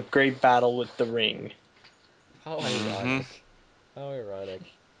during the great battle with the ring. How Mm-hmm. ironic. How ironic.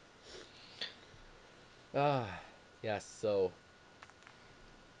 Ah, yes, so,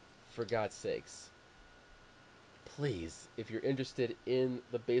 for God's sakes, please, if you're interested in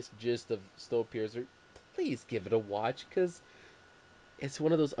the basic gist of Snowpiercer, please give it a watch, because it's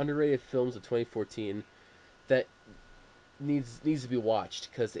one of those underrated films of 2014 that needs to be watched,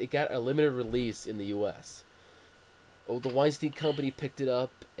 because it got a limited release in the U.S. Oh, the Weinstein Company picked it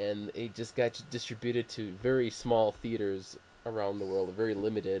up, and it just got distributed to very small theaters around the world, very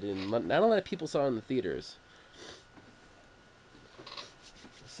limited, and not a lot of people saw it in the theaters.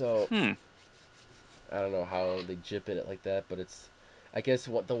 So Hmm. I don't know how they jip in it like that, but it's, I guess,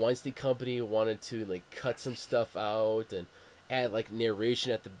 what the Weinstein Company wanted to like cut some stuff out and add like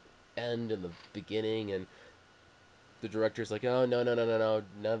narration at the end and the beginning, and the director's like, "Oh, no, no, no, no, no,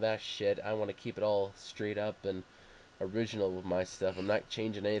 none of that shit. I want to keep it all straight up and original with my stuff. I'm not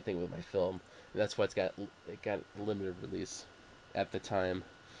changing anything with my film." And that's why it got limited release at the time.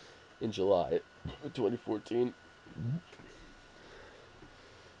 in July of 2014.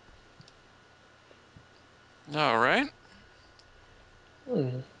 All right.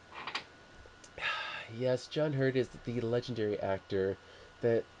 Yes, John Hurt is the legendary actor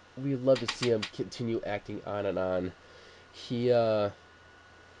that we love to see him continue acting on and on. He's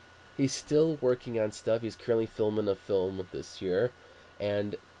still working on stuff. He's currently filming a film this year,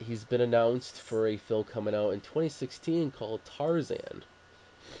 and he's been announced for a film coming out in 2016 called Tarzan,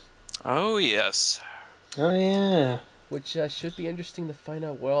 Oh, yes. Oh yeah. which should be interesting to find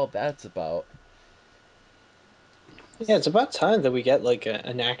out what all that's about. Yeah, it's about time that we get like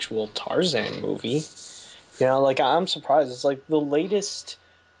an actual Tarzan movie. You know, like I'm surprised. It's like the latest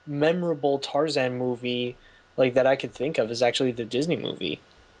memorable Tarzan movie like that I could think of is actually the Disney movie.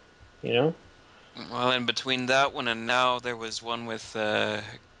 You know? Well, in between that one and now, there was one with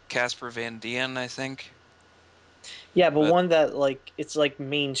Casper Van Dien, I think. Yeah, but But one that like it's like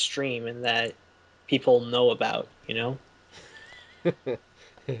mainstream and that people know about, you know?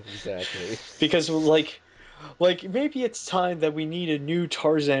 Exactly. Because like maybe it's time that we need a new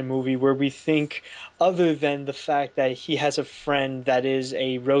Tarzan movie where we think other than the fact that he has a friend that is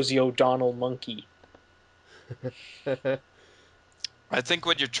a Rosie O'Donnell monkey. I think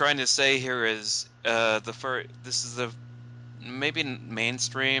what you're trying to say here is this is the maybe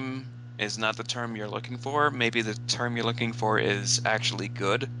mainstream is not the term you're looking for. Maybe the term you're looking for is actually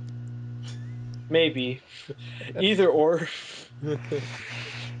good. Maybe. Either or.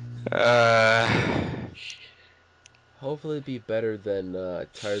 Uh, Hopefully, it'd be better than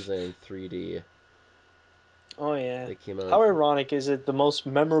Tarzan 3D Oh yeah. that came out. How ironic is it the most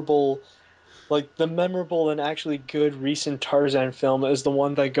memorable like the memorable and actually good recent Tarzan film is the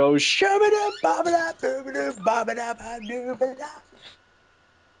one that goes shabba babada boobada babada babada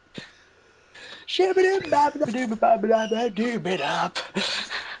shabba babada babada.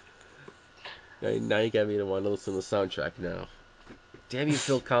 Now you got me to want to listen to the soundtrack now. Damn you,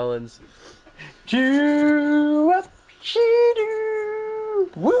 Phil Collins. Do up she do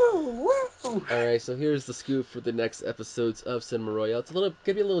woo woo. Alright, so here's the scoop for the next episodes of Cinema Royale. It's gonna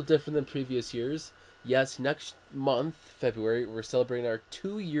be a little different than previous years. Yes, next month, February, we're celebrating our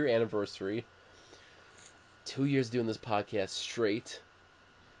 2-year anniversary. 2 years doing this podcast straight.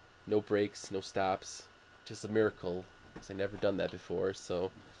 No breaks, no stops. Just a miracle, because I've never done that before, so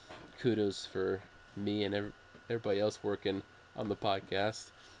kudos for me and everybody else working on the podcast.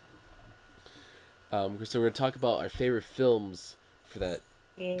 So we're going to talk about our favorite films for that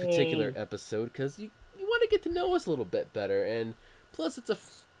particular Yay. episode, because you want to get to know us a little bit better, and plus it's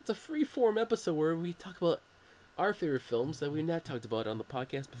a free form episode where we talk about our favorite films that we've not talked about on the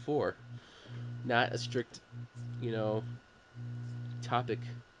podcast before. Not a strict, you know, topic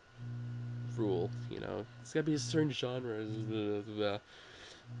rule. It's got to be a certain genre.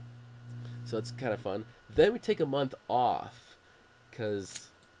 So it's kind of fun. Then we take a month off because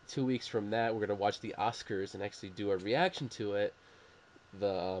 2 weeks from that we're gonna watch the Oscars and actually do a reaction to it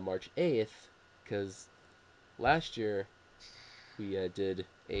the March 8th, because last year we did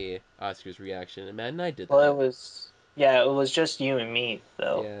a Oscars reaction and Matt and I did Well, that. it was just you and me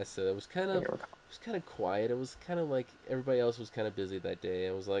though. Yeah, so it was kind When of you were quiet. It was kind of like everybody else was kind of busy that day.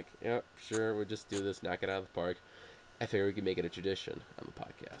 I was like, yeah, sure, we'll just do this, knock it out of the park. I figured we could make it a tradition on the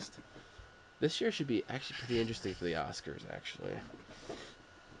podcast. This year should be actually pretty interesting for the Oscars, actually.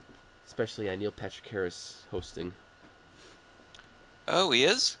 Especially Neil Patrick Harris hosting. oh, he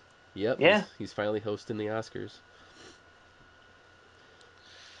is? Yep, Yeah. he's finally hosting the Oscars.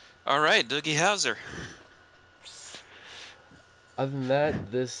 All right, Doogie Howser. Other than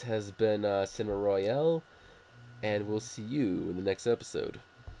that, this has been Cinema Royale, and we'll see you in the next episode.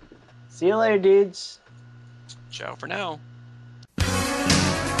 See you later, dudes. Ciao for now.